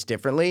film this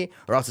differently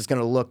or else it's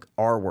going to look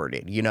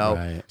R-worded, you know?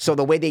 Right. So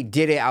the way they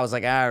did it, I was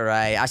like, all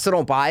right. I still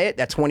don't buy it.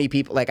 That 20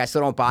 people, like I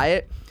still don't buy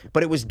it.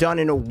 But it was done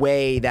in a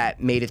way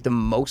that made it the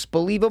most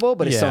believable,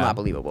 but it's still not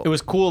believable. It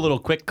was cool little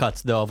quick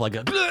cuts though of like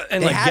and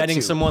like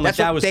getting someone like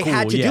that was cool. They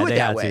had to do it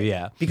that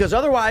way. Because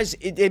otherwise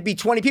it'd be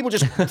 20 people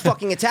just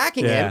fucking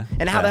attacking him,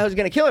 and how the hell is he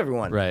gonna kill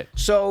everyone? Right.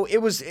 So it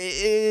was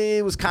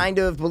kind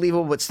of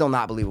believable, but still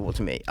not believable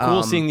to me.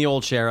 Cool seeing the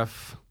old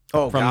sheriff.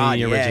 Oh, from God,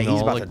 the original.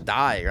 He's about to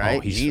die, right?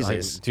 Oh,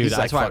 Jesus. Dude, he's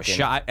that's like why I was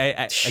shocked.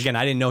 Again,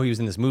 I didn't know he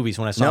was in this movie,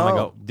 so when I saw him, I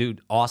go, dude,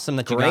 awesome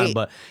that you got him,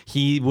 but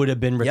he would have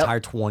been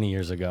retired 20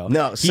 years ago.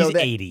 No, he's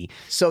 80.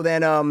 So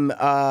then, so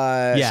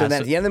then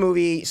at the end of the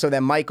movie, so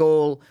then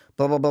Michael,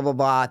 blah, blah, blah, blah,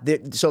 blah.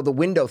 So the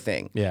window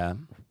thing. Yeah.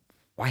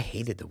 I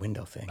hated the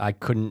window thing. I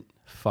couldn't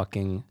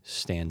fucking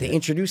stand it. They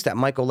introduced that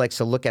Michael likes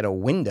to look at a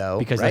window.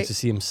 Because he likes to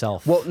see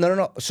himself. Well,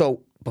 no.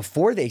 So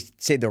before they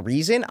say the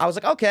reason, I was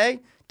like, okay,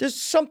 there's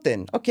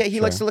something. Okay, he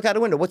likes to look out a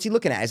window. What's he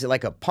looking at? Is it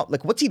like a pump?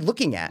 Like, what's he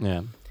looking at?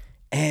 Yeah.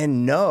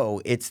 And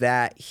no, it's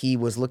that he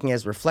was looking at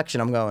his reflection.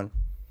 I'm going,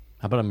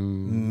 how about a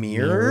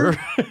mirror?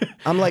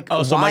 I'm like,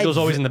 oh, so Michael's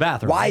always in the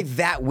bathroom. Why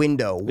that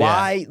window?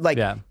 Why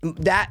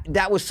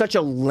that was such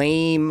a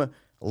lame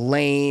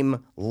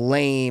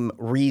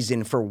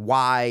reason for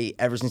why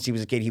ever since he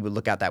was a kid he would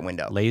look out that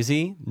window.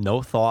 Lazy,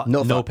 no thought,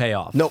 no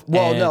payoff. No,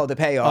 the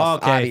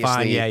payoff. Okay, obviously,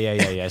 fine.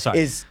 Yeah. Sorry,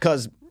 is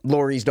because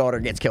Laurie's daughter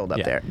gets killed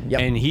up there. Yep.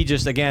 And he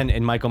just, again,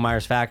 in Michael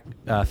Myers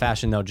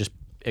fashion, though, just,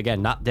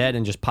 again, not dead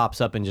and just pops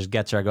up and just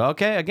gets her. I go,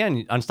 okay,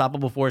 again,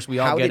 unstoppable force. We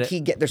all get it. How did he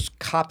get, there's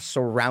cops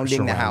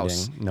surrounding the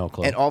house. No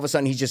clue. And all of a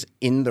sudden he's just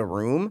in the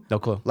room. No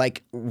clue.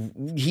 Like,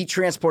 he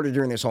transported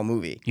during this whole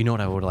movie. You know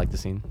what I would have liked to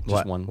see?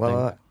 Just one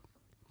thing.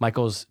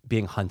 Michael's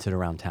being hunted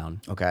around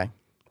town. Okay.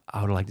 I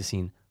would have liked to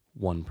see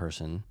one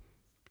person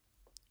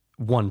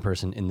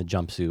in the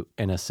jumpsuit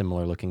in a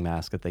similar looking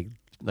mask that they,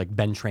 like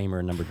Ben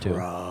Tramer number 2.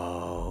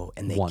 Bro,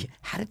 and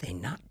how did they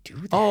not do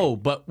that? Oh,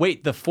 but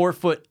wait, the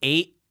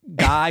 4'8"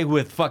 guy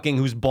with fucking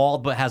who's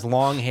bald but has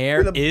long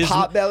hair with a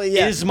pot belly,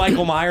 is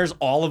Michael Myers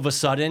all of a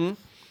sudden.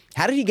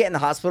 How did he get in the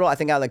hospital? I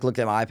think I looked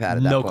at my iPad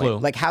at that No point. clue.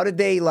 Like, how did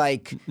they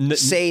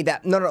say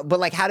that? No, but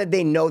like, how did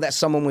they know that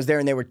someone was there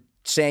and they were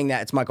saying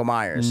that it's Michael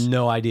Myers?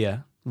 No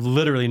idea.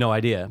 Literally no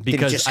idea.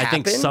 Because just I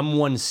think happen?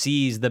 someone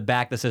sees the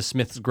back that says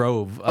Smith's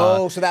Grove.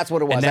 So that's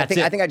what it was. and I that's think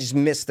it. I think I just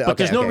missed the. But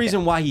there's no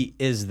reason why he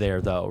is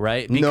there, though,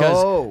 right?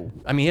 Because No.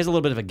 I mean, he has a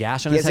little bit of a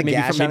gash on He his has head, a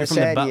gash on his from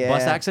the head, bus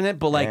yeah. accident.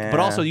 But but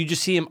also you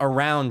just see him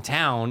around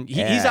town. He's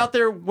Yeah. out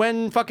there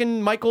when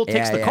fucking Michael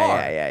takes the car.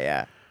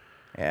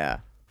 Yeah.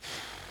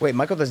 Wait,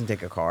 Michael doesn't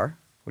take a car.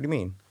 What do you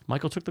mean?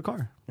 Michael took the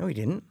car. No, he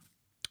didn't.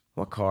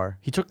 What car?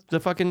 He took the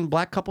fucking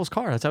black couple's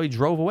car. That's how he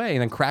drove away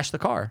and then crashed the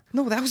car.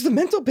 No, that was the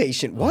mental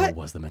patient. Oh, What? it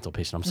was the mental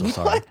patient. I'm so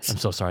sorry. I'm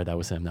so sorry. That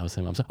was him. I'm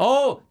so.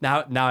 Oh,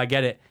 now I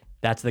get it.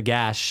 That's the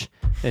gash.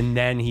 And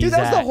then he's Dude,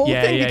 that was the whole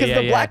yeah, thing yeah, because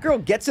yeah, the black girl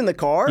gets in the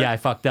car. Yeah, I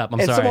fucked up. I'm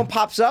and sorry. someone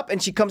pops up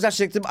and she comes out.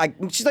 She's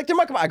like, they're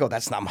Michael Myers. I go,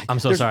 that's not Michael. I'm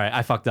so sorry.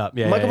 I fucked up.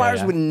 Yeah, Michael yeah, Myers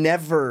yeah. would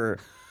never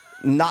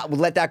not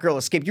let that girl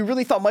escape. You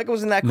really thought Michael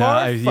was in that No,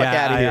 car? Fuck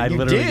out of here. I You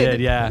literally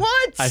did. Yeah.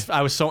 What?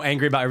 I was so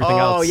angry about everything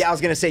else. Oh yeah, I was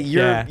gonna say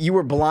Yeah. you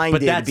were blinded.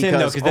 But that's because, him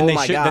though, because then,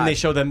 God. they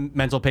show the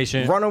mental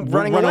patient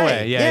running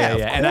away. Yeah.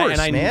 Of And course,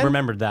 I man.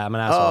 remembered that. I'm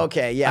an asshole. Oh,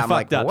 okay, yeah, I I'm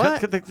fucked like, up.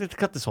 what?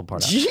 Cut this whole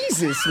part out.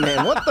 Jesus,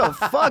 man, what the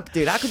fuck,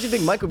 dude? How could you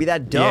think Michael would be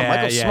that dumb? Yeah,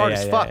 Michael's yeah, smart yeah,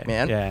 as yeah, fuck, yeah.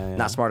 man. Yeah.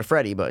 Not smart as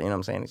Freddy, but you know what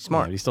I'm saying? He's Yeah,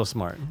 smart. he's still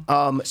smart.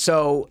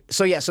 So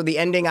the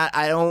ending,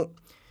 I don't.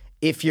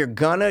 If you're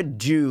gonna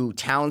do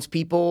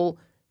townspeople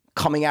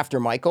coming after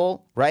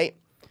Michael, right?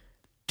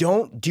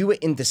 Don't do it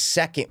in the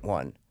second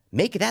one.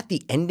 Make that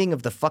the ending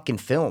of the fucking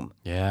film.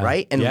 Yeah.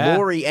 Right? And Yeah.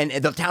 Laurie and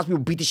the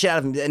townspeople beat the shit out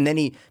of him, and then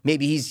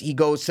he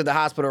goes to the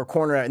hospital or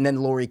corner, and then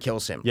Laurie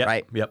kills him. Yep,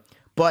 Right? yep.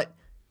 But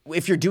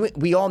if you're doing,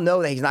 we all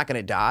know that he's not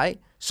gonna die,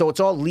 so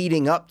it's all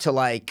leading up to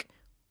like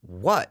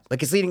what?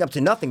 Like it's leading up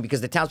to nothing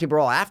because the townspeople are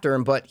all after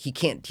him, but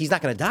he's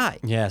not gonna die.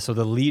 Yeah. So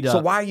the lead up. So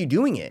why are you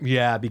doing it?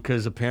 Yeah,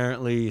 because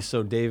apparently,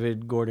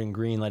 David Gordon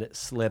Green let it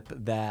slip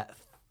that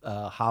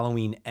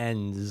Halloween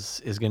Ends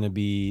is going to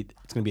be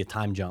a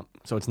time jump,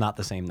 so it's not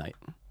the same night.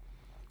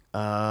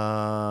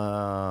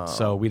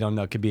 So we don't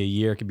know. It could be a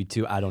year, it could be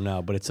 2. I don't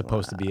know, but it's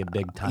supposed to be a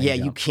big time. Yeah,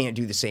 jump. you can't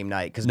do the same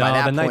night because No, by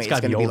that the night's point it's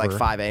gotta going to be be like over.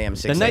 5 a.m.,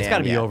 6 a.m. The night's got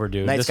to be yeah. over,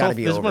 dude. Night's got to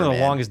be this over. is one of the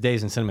man. longest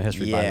days in cinema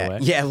history, by the way.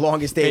 Yeah,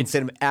 longest day in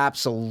cinema.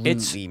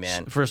 Absolutely,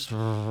 man. First,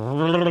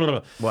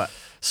 What?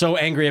 so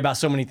angry about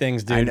so many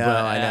things, dude. I know,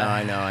 but,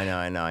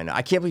 I know.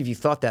 I can't believe you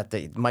thought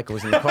that Michael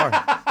was in the car.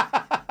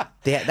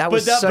 That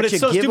was But such it's a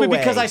so giveaway. stupid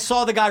because I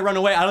saw the guy run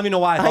away. I don't even know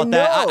why I thought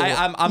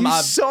that. You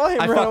saw him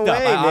I run fucked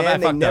away, up. I man.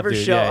 They fucked never up,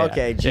 dude. show. Yeah, yeah.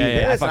 Okay, gee,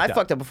 Yeah, listen, I up.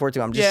 fucked up before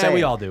too. I'm just Yeah, saying.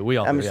 we all do.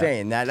 I'm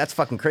saying that's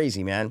fucking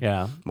crazy, man.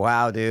 Yeah.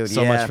 Wow, dude.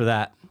 So much for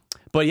that.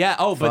 But yeah,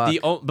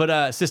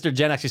 Fuck. Sister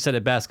Jen actually said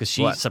it best because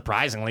she What?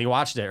 surprisingly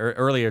watched it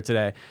earlier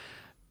today.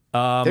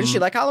 Does she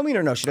like Halloween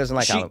or no? She doesn't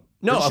like Halloween.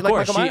 No, Does she of like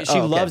course. Michael Myers? She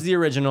Oh, okay. loves the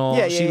original.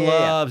 Yeah, she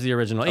loves the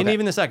original. And Okay.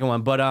 even the second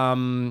one. But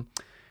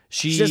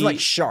she She doesn't like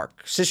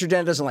shark. Sister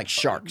Jen doesn't like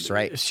sharks,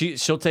 right?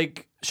 she'll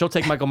take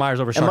Michael Myers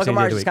over And sharks Michael any day of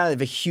Myers the is week. kind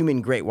of a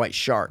human great white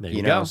shark, There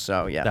you know? go.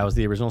 So, yeah. That was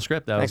the original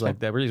script. That was like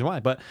the reason why.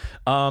 But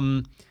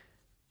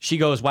she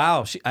goes,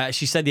 wow.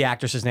 She said the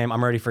actress's name.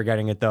 I'm already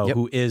forgetting it though. Yep.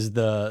 Who is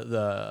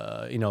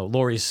the The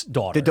Laurie's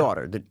daughter?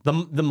 daughter.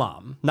 The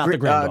mom, not the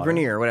granddaughter.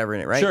 Grenier, whatever in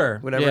it, right? Sure.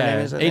 Whatever yeah. her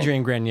name is. I think.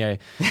 Adrienne Grenier.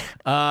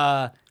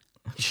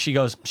 She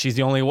goes, she's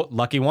the only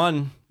lucky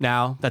one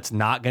now that's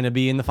not going to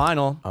be in the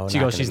final. Oh, She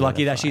not goes, gonna she's be in lucky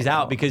the that she's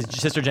final. out because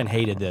Sister Jen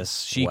hated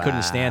this. She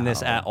couldn't stand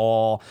this at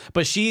all.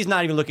 But she's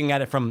not even looking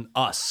at it from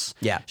us.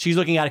 Yeah. She's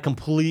looking at it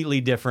completely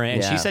different.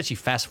 And Yeah. she said she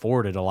fast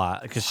forwarded a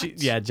lot because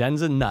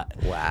Jen's a nut.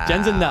 Wow.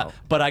 Jen's a nut.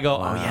 But I go,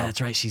 oh yeah,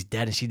 that's right. She's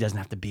dead and she doesn't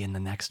have to be in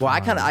the next Well,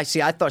 one.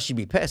 I thought she'd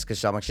be pissed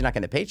because I'm like, she's not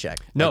getting a paycheck.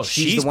 No, Like,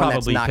 she's the one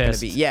probably that's not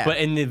pissed. Gonna be, yeah. But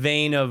in the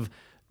vein of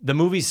the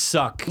movies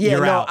suck. Yeah,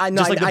 You're no, out. I know.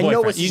 Just like the I know what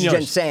boyfriend. You Sister know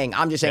Jen's saying.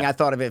 I'm just saying Yeah. I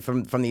thought of it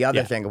from the other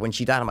Yeah. thing. When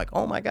she died, I'm like,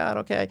 oh my god,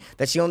 okay.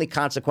 That's the only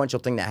consequential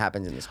thing that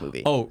happens in this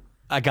movie. Oh,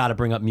 I got to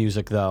bring up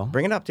music though.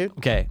 Bring it up, dude.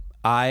 Okay.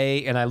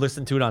 I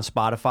listened to it on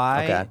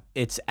Spotify. Okay.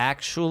 It's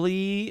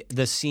actually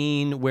the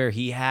scene where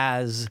he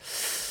has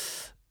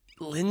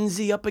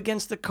Lindsay up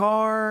against the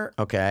car,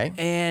 Okay.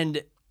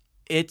 and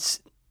it's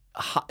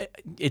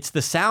the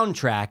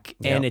soundtrack,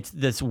 and it's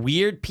this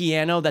weird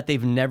piano that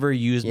they've never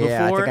used Yeah,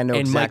 I before. think I know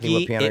and exactly Mikey,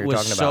 what piano it you're was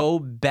talking so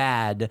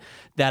bad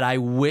that I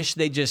wish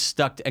they just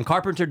stuck to, and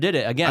Carpenter did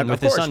it again with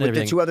of his course, son and with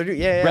everything. the two other dudes.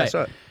 Yeah, Right.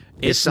 So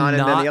his It's son not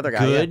and then the other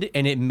guy. good, Yeah.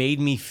 and it made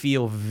me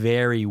feel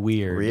very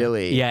weird.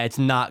 Really? Yeah, it's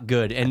not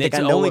good. And think it's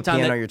I the know only what time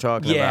piano that, you're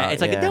talking yeah, about,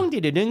 it's like yeah. a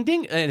ding ding ding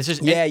ding, and it's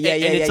just Yeah, and, yeah,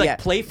 and yeah, it's yeah, like yeah.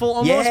 playful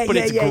almost, Yeah, but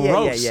yeah, it's yeah, yeah,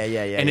 gross.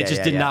 yeah, and it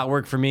just did not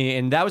work for me.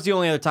 And that was the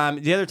only other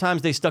time. The other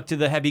times they stuck to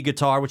the heavy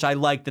guitar, which I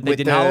liked that they With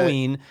did the-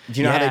 Halloween.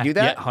 Do you know how they do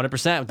that? Yeah,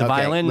 100% with the Okay,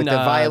 violin, with the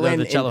violin,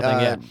 the cello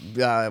and, thing.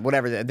 Yeah.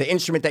 whatever the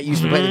instrument that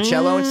used to play the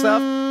cello and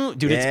stuff.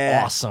 Dude,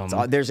 it's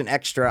awesome. There's an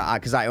extra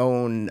because I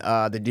own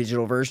the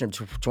digital version of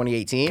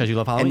 2018. Because you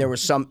love Halloween? And there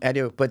was some, I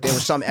do, but there were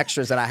some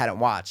extras that I hadn't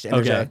watched. And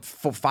there's Okay. a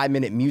full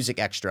 5-minute music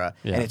extra.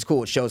 Yeah. And it's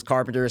cool. It shows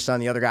Carpenter, his son,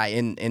 the other guy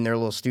in their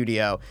little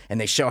studio. And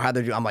they show how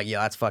they're doing. I'm like, yeah,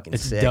 that's fucking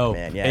It's sick, dope.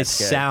 man. Yeah, it it's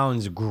good.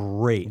 sounds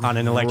great on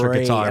an electric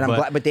Great. guitar. And I'm But,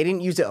 glad, but they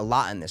didn't use it a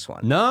lot in this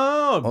one.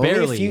 no, Only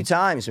barely. a few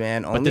times,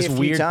 man. Only But this a few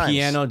weird times.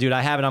 piano, dude,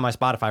 I have it on my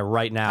Spotify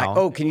right now.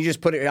 Oh, can you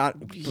just put it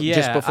on Yeah,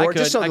 just before, I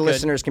just so could, the I could.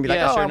 listeners can be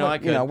Yeah, like, sure, oh, no, I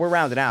you know, could. we're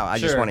rounding out. I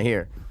just Sure. want to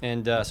hear.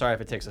 And sorry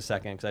if it takes a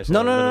second because I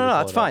No,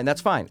 that's fine.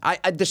 That's fine.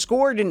 The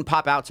score didn't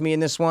pop out to me in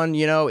this one.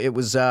 You know, it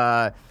was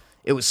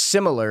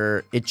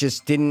similar. It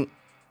just didn't.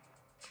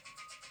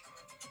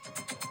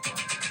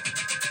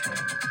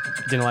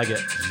 Didn't like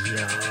it.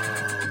 Yo,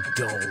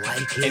 don't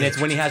like it. And it's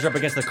when he has her up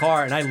against the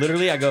car, and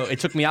I go, it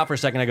took me out for a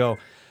second. I go,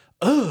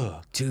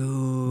 ugh,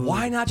 dude.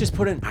 why not just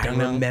put in I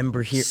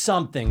remember hearing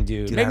something,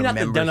 dude. Dude, Maybe I not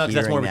the remember dun because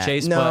that's more of a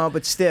hearing chase, that.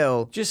 But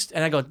still. just,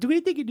 and I go,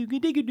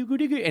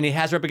 and he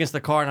has her up against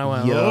the car, and I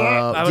went, Yo,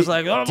 "Ugh." I was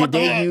like, oh, did what the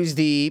they heck? use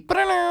the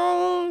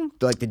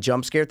like the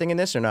jump scare thing in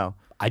this or no?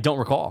 I don't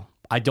recall.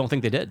 I don't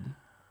think they did.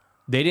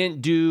 They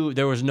didn't do,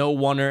 there was no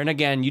oneer. And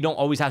again, you don't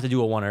always have to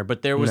do a oneer,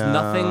 but there was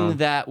nothing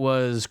that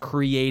was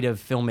creative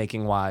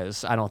filmmaking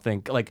wise, I don't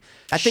think. Like,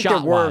 I think there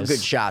were shot-wise. good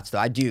shots though.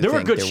 I do. There were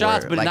think good there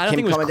shots, were. but like I don't him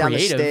think it was coming down the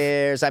creative.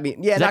 stairs. I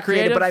mean, yeah, Is not that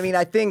creative, but I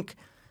creative? mean,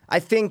 I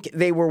think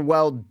they were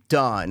well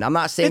done. I'm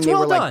not saying It's they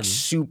well were like done.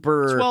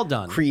 super It's well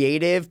done.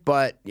 creative,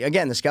 but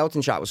again, the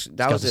skeleton shot was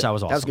that was shot was that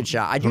was a awesome. good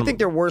shot. I do think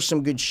there were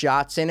some good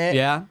shots in it.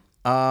 Yeah.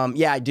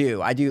 Yeah, I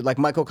do. Like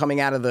Michael coming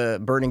out of the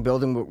burning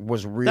building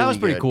was really That was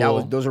pretty good.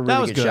 cool. Those are That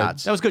really was good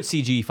shots. That was good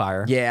CG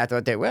fire. Yeah, I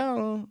thought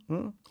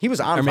he was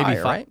on Or maybe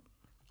fire, right?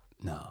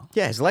 No.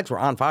 Yeah, his legs were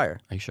on fire.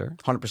 Are you sure?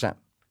 100%.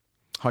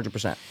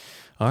 100%.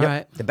 All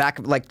right. The back,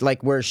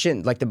 like where his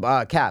shin, like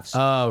the calves.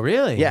 Oh,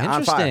 really? Yeah,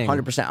 on fire.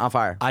 Interesting. 100% on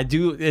fire. I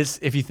do this,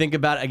 if you think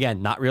about it,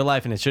 again, not real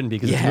life, and it shouldn't be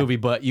because it's a Yeah. movie,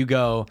 but you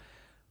go,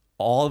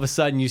 all of a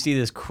sudden you see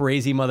this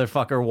crazy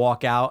motherfucker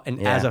walk out, and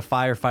Yeah. as a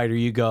firefighter,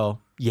 you go,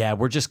 yeah,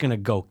 we're just going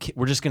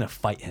to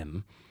fight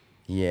him.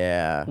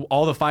 Yeah.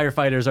 All the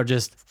firefighters are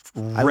just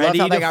I ready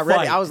love how to they got fight.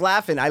 ready. I was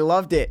laughing. I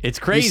loved it. It's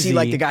You see,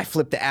 like crazy. the guy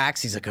flip the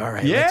axe. He's like, "All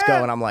right, let's Yeah.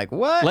 go." And I'm like,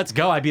 "What?" Let's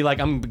go. I'd be like,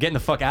 I'm getting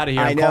the fuck out of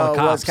here. I I'm know. calling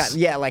Well, cops. it's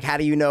yeah. Like, how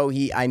do you know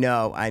he? I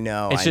know.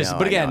 It's just,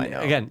 but again, I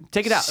know.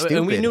 take it out. And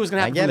we Stupid. knew it was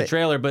gonna I happen get from the it.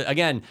 trailer. But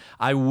again,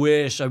 I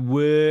wish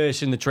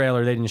in the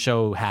trailer they didn't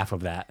show half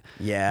of that.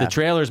 Yeah. the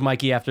trailers,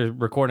 Mikey, after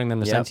recording them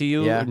to send to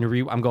you, yeah. and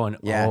I'm going,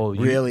 Yeah, oh,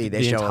 really?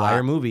 They the show a entire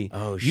lot? movie.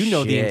 Oh, you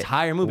know the shit.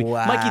 entire movie,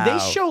 Wow. Mikey. They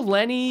show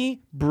Lenny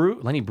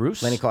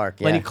Clark,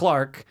 yeah.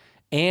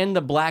 and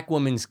the black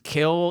woman's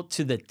kill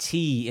to the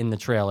T in the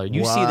trailer.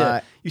 You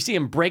What? see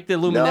him break the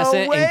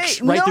luminescent way.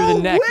 and right through the No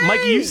neck. way.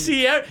 Mikey, you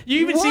see it.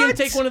 You even see him What?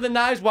 take one of the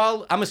knives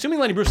while I'm assuming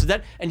Lenny Bruce is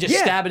dead and just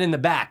Yeah. stab it in the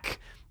back.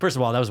 First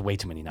of all, that was way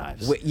too many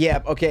knives. Yeah.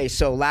 Okay.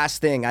 So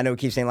last thing. I know we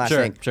keep saying last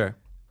thing. Sure.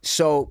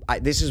 So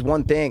this is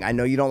one thing. I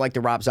know you don't like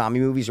the Rob Zombie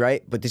movies,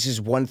 right? But this is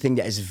one thing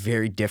that is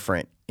very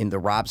different in the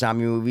Rob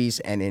Zombie movies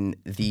and in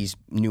these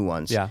new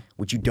ones. Yeah.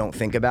 Which you don't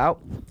think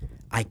about.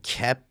 I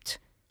kept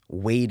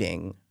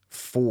waiting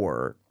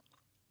for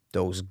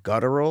those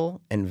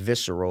guttural and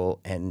visceral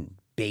and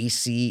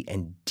bassy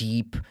and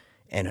deep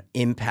and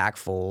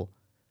impactful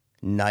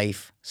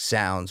knife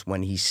sounds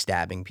when he's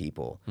stabbing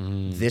people.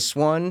 This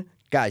one,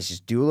 guys,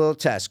 just do a little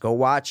test. Go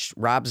watch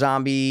Rob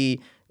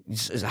Zombie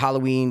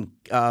Halloween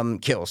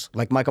kills,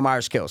 like Michael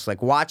Myers kills.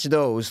 Like watch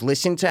those.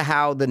 Listen to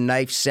how the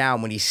knives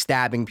sound when he's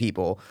stabbing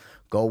people.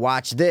 Go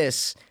watch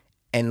this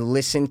and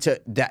listen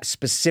to that,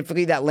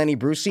 specifically that Lenny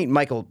Bruce scene.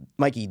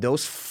 Mikey,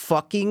 those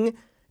fucking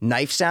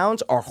knife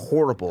sounds are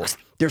horrible.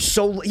 They're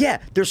so light.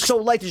 They're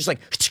just like.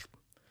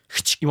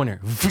 You want to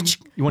hear?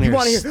 You want to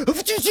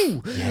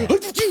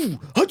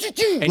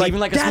And even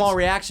like a small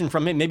reaction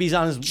from him. Maybe he's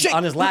on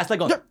his last leg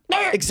going,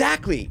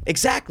 Exactly.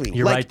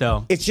 You're right,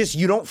 though. It's just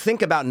you don't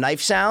think about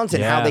knife sounds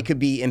and how Yeah. they could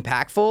be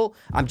impactful.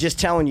 I'm just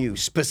telling you,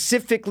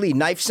 specifically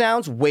knife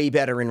sounds, way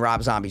better in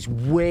Rob Zombies.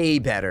 Way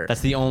better.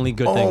 that's the only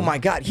good thing. Oh my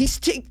God. He's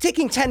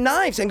taking 10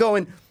 knives and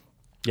going,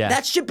 Yeah.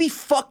 that should be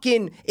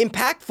fucking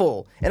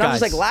impactful. And I'm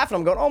just Guys. like laughing.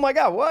 I'm going, oh my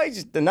God, what?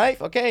 Just the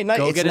knife? Okay, knife.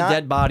 Go It's get a not-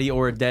 dead body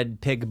or a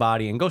dead pig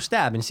body and go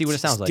stab and see what it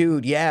sounds like.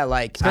 Dude, yeah,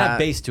 like It's gonna have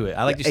bass to it.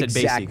 I like you said bassy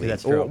exactly. because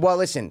that's true. Well,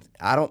 listen,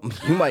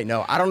 you might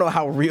know. I don't know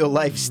how real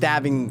life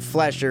stabbing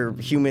flesh or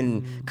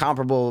human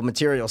comparable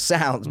material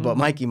sounds, but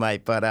Mikey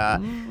might. But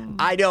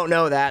I don't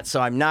know that,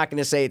 so I'm not going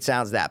to say it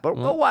sounds that. But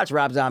go watch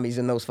Rob Zombies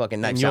and those fucking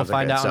knife and you'll sounds. are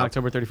find good, out so. on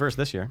October 31st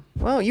this year.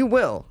 Well, you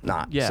will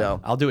not. Yeah, So.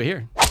 I'll do it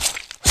here.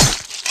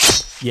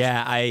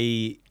 Yeah,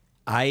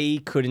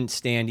 I couldn't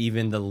stand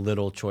even the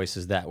little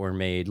choices that were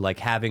made, like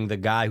having the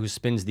guy who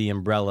spins the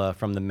umbrella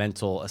from the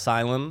mental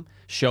asylum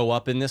show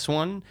up in this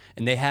one,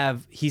 and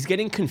he's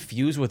getting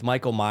confused with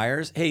Michael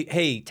Myers.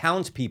 Hey,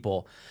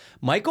 townspeople,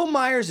 Michael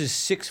Myers is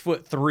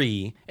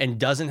 6'3" and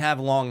doesn't have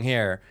long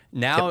hair.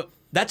 Now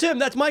that's him.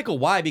 That's Michael.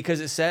 Why?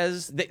 Because it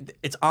says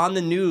it's on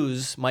the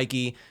news,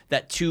 Mikey,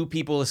 that 2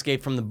 people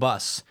escaped from the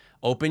bus.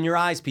 Open your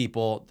eyes,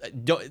 people.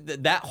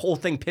 That whole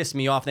thing pissed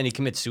me off. Then he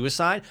commits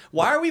suicide.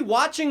 Why are we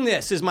watching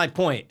this? Is my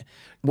point.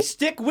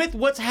 Stick with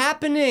what's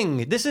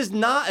happening. This is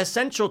not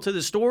essential to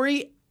the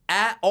story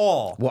at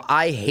all. Well,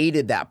 I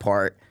hated that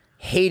part.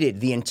 Hated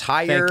the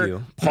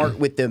entire part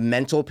with the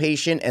mental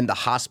patient and the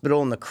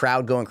hospital and the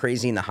crowd going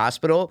crazy in the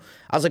hospital.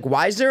 I was like,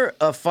 why is there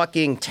a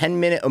fucking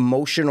 10-minute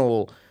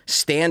emotional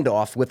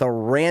standoff with a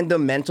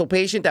random mental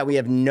patient that we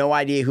have no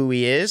idea who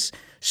he is?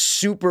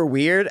 Super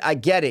weird. I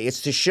get it.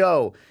 It's to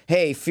show,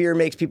 hey, fear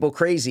makes people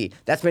crazy.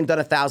 That's been done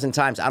 1,000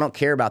 times. I don't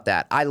care about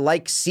that. I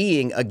like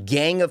seeing a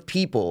gang of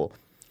people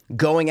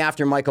going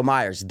after Michael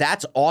Myers.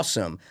 That's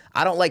awesome.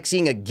 I don't like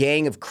seeing a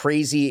gang of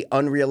crazy,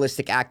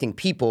 unrealistic acting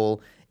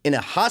people in a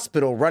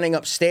hospital running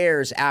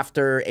upstairs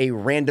after a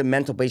random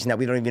mental patient that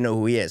we don't even know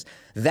who he is.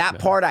 That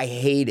part I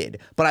hated,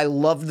 but I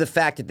loved the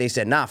fact that they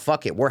said, nah,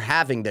 fuck it. We're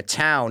having the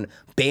town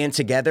band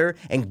together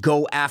and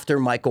go after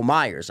Michael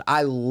Myers.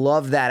 I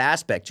love that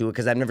aspect to it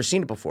because I've never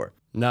seen it before.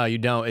 No, you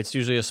don't. It's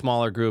usually a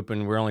smaller group,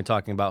 and we're only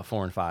talking about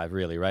 4 and 5,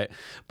 really, right?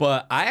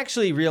 But I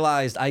actually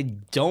realized I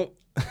don't...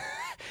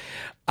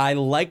 I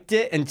liked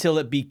it until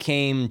it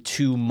became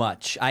too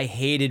much. I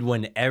hated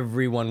when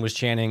everyone was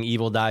chanting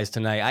 "Evil dies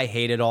tonight." I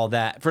hated all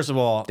that. First of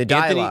all, the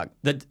dialogue,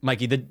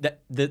 Mikey,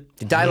 the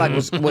dialogue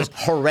was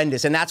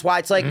horrendous, and that's why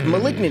it's like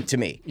Malignant to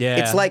me. Yeah,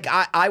 it's like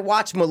I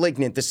watch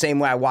Malignant the same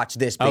way I watch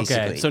this.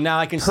 Basically, okay. So now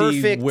I can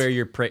see where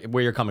you're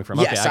coming from.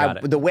 Yes, okay, I got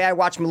it. The way I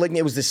watched Malignant,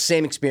 it was the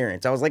same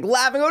experience. I was like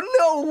laughing. Oh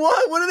no,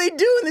 what are they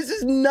doing? This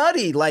is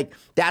nutty. Like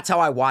that's how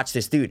I watch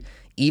this, dude.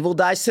 Evil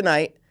dies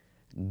tonight.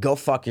 Go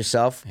fuck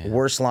yourself. Yeah.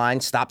 Worst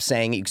line. Stop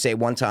saying it. You can say it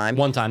one time.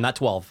 One time, not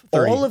 12.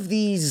 30. All of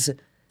these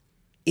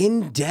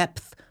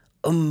in-depth,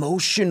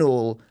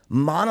 emotional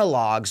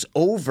monologues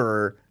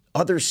over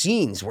other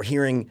scenes. We're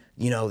hearing,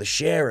 the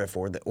sheriff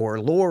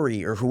or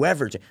Laurie or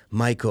whoever.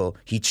 Michael,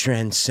 he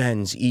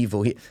transcends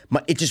evil.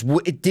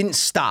 It didn't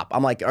stop.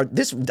 I'm like,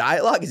 this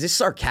dialogue, is this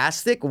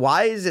sarcastic?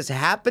 Why is this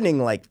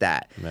happening like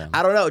that? Man.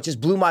 I don't know. It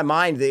just blew my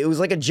mind. It was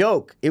like a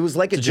joke. It was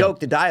like a joke,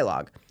 the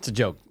dialogue. It's a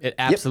joke. It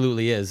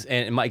absolutely is.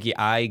 And Mikey,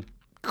 I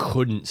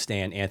couldn't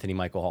stand Anthony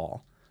Michael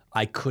Hall.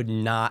 I could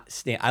not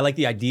stand. I like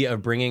the idea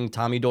of bringing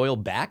Tommy Doyle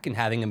back and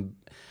having him.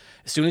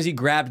 As soon as he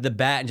grabbed the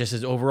bat and just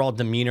his overall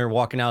demeanor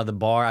walking out of the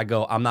bar, I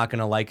go, I'm not going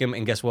to like him.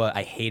 And guess what?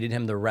 I hated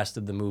him the rest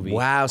of the movie.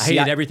 Wow. I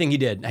hated everything he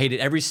did. I hated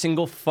every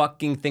single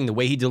fucking thing. The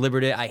way he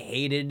delivered it. I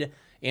hated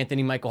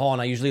Anthony Michael Hall,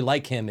 and I usually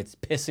like him. It's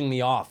pissing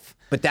me off.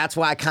 But that's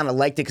why I kind of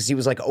liked it, because he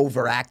was like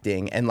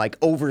overacting and like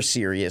over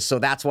serious. So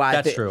that's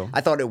why true.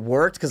 I thought it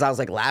worked, because I was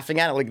like laughing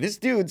at it. Like, this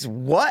dude's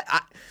what?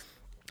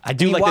 I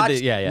do like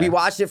that. Yeah. We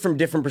watched it from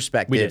different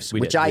perspectives,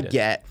 which I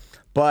get.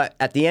 But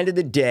at the end of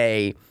the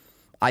day,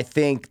 I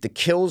think the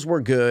kills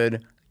were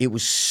good. It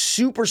was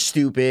super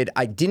stupid.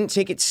 I didn't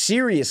take it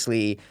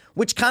seriously,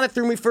 which kind of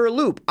threw me for a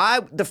loop.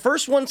 The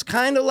first one's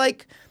kind of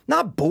like,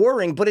 not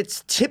boring, but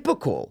it's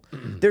typical.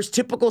 There's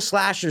typical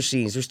slasher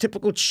scenes. There's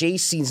typical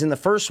chase scenes in the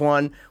first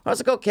one. I was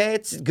like, okay,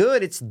 it's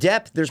good. It's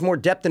depth. There's more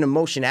depth and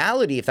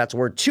emotionality, if that's a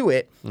word, to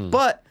it.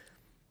 But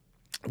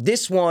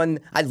this one,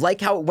 I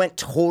like how it went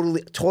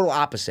total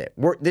opposite.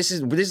 This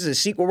is a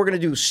sequel. We're going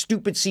to do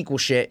stupid sequel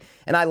shit.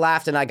 And I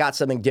laughed and I got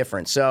something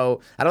different. So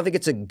I don't think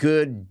it's a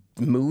good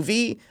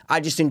movie. I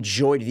just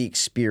enjoyed the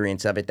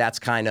experience of it. That's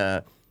kind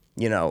of,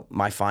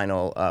 my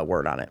final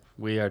word on it.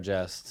 We are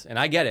just, and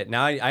I get it.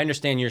 Now I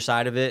understand your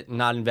side of it,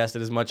 not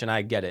invested as much, and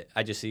I get it.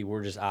 I just see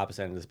we're just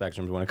opposite ends of the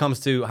spectrums when it comes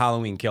to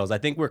Halloween Kills. I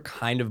think we're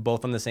kind of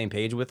both on the same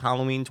page with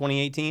Halloween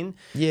 2018.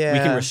 Yeah, we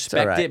can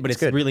respect it, but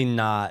it's really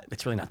not.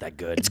 It's really not that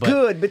good. It's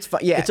good, but it's fun.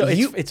 Yeah,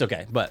 it's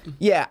okay. But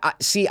yeah,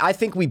 I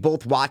think we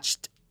both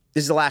watched.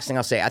 This is the last thing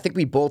I'll say. I think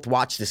we both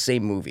watched the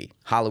same movie,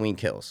 Halloween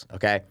Kills.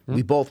 Okay,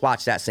 we both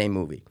watched that same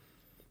movie.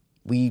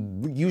 We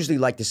usually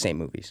like the same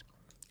movies.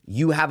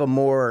 You have a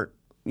more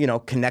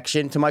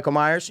connection to Michael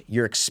Myers.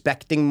 You're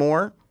expecting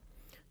more.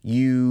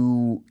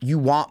 You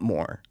want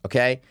more.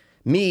 Okay.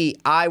 Me,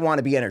 I want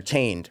to be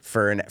entertained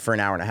for an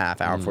hour and a half,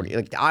 hour 40.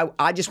 Like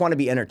I just want to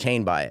be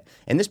entertained by it.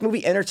 And this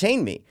movie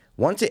entertained me.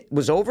 Once it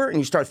was over and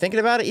you start thinking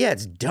about it, yeah,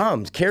 it's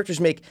dumb. Characters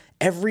make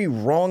every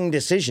wrong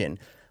decision.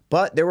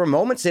 But there were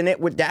moments in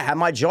it that had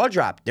my jaw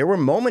dropped. There were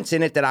moments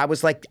in it that I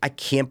was like, I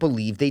can't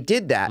believe they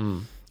did that.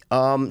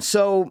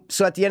 So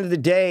at the end of the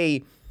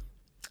day,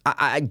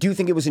 I do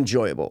think it was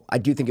enjoyable.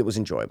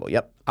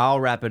 Yep. I'll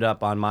wrap it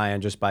up on my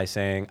end just by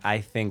saying I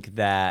think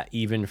that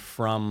even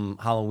from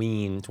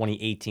Halloween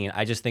 2018,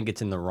 I just think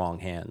it's in the wrong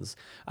hands.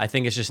 I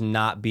think it's just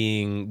not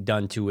being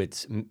done to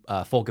its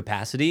full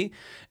capacity.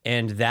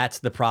 And that's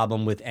the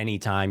problem with any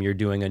time you're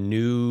doing a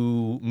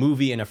new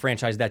movie in a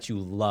franchise that you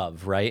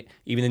love, right?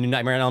 Even the new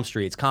Nightmare on Elm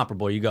Street, it's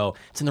comparable. You go,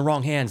 it's in the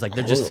wrong hands. Like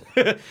they're just,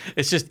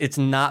 it's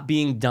not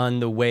being done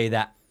the way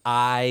that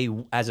I,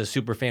 as a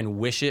super fan,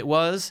 wish it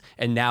was,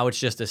 and now it's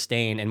just a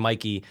stain. And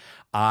Mikey,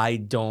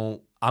 I'm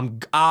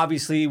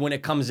obviously, when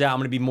it comes out, I'm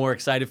going to be more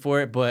excited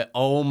for it, but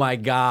oh my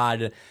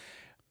God,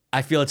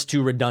 I feel it's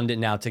too redundant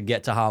now to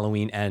get to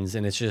Halloween Ends,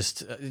 and it's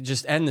just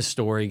end the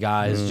story,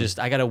 guys.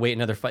 I got to wait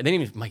another fight.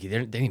 Mikey, they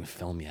didn't even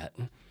film yet.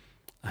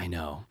 I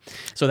know.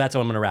 So that's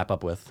what I'm going to wrap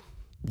up with.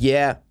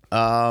 Yeah.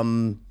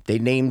 They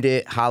named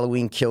it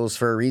Halloween Kills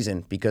for a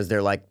reason because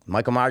they're like,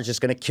 Michael Myers is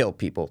just going to kill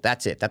people.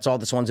 That's it. That's all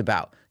this one's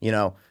about, you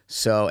know?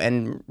 So,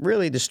 and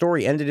really the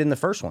story ended in the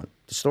first one.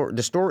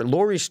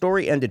 Laurie's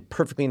story ended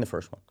perfectly in the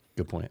first one.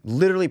 Good point.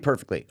 Literally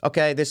perfectly.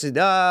 Okay, this is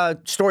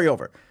story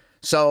over.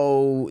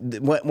 So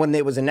when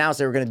it was announced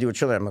they were going to do a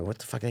trilogy, I'm like, what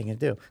the fuck are they going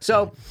to do?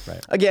 So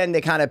again,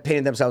 they kind of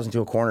painted themselves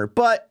into a corner.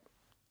 But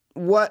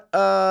what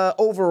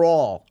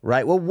overall,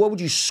 right? Well, what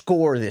would you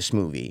score this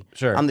movie?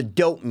 Sure. On the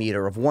dope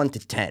meter of 1 to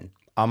 10?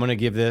 I'm going to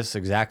give this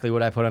exactly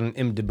what I put on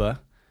IMDb.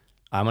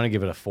 I'm going to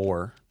give it a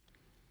 4.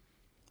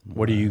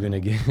 What are you going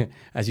to give?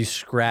 As you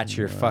scratch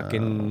your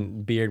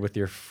fucking beard with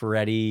your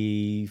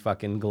Freddy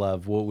fucking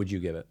glove, what would you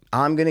give it?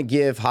 I'm going to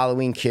give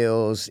Halloween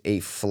Kills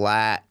a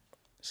flat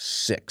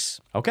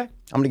 6. Okay. I'm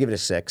going to give it a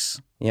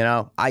 6. You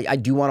know, I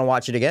do want to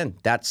watch it again.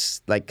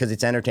 That's like, because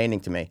it's entertaining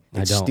to me.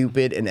 It's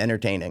stupid and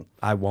entertaining.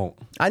 I won't.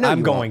 I know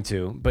I'm going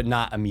to, but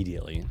not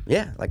immediately.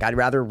 Yeah, like I'd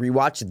rather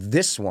rewatch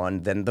this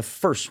one than the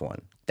first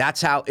one.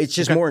 That's how it's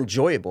just more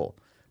enjoyable.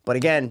 But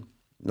again,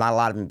 not a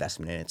lot of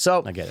investment in it.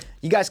 So I get it.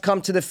 You guys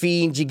come to The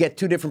Fiends, you get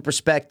 2 different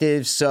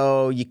perspectives,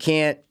 so you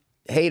can't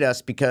hate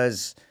us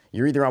because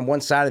you're either on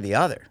one side or the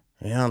other.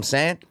 You know what I'm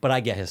saying? But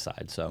I get his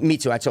side, so. Me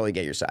too. I totally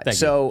get your side. Thank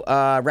so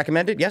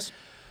recommended? Yes.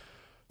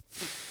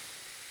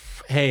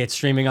 Hey, it's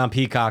streaming on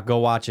Peacock. Go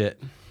watch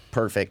it.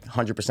 Perfect.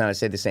 100%. I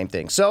say the same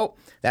thing. So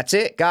that's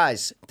it,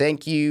 guys.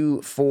 Thank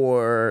you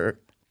for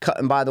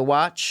cutting by the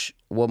watch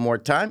one more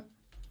time.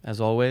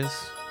 As always.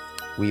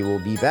 We will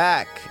be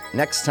back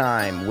next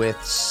time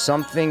with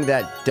something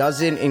that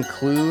doesn't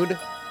include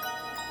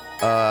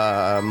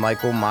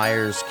Michael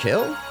Myers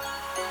kill.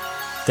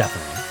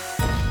 Definitely.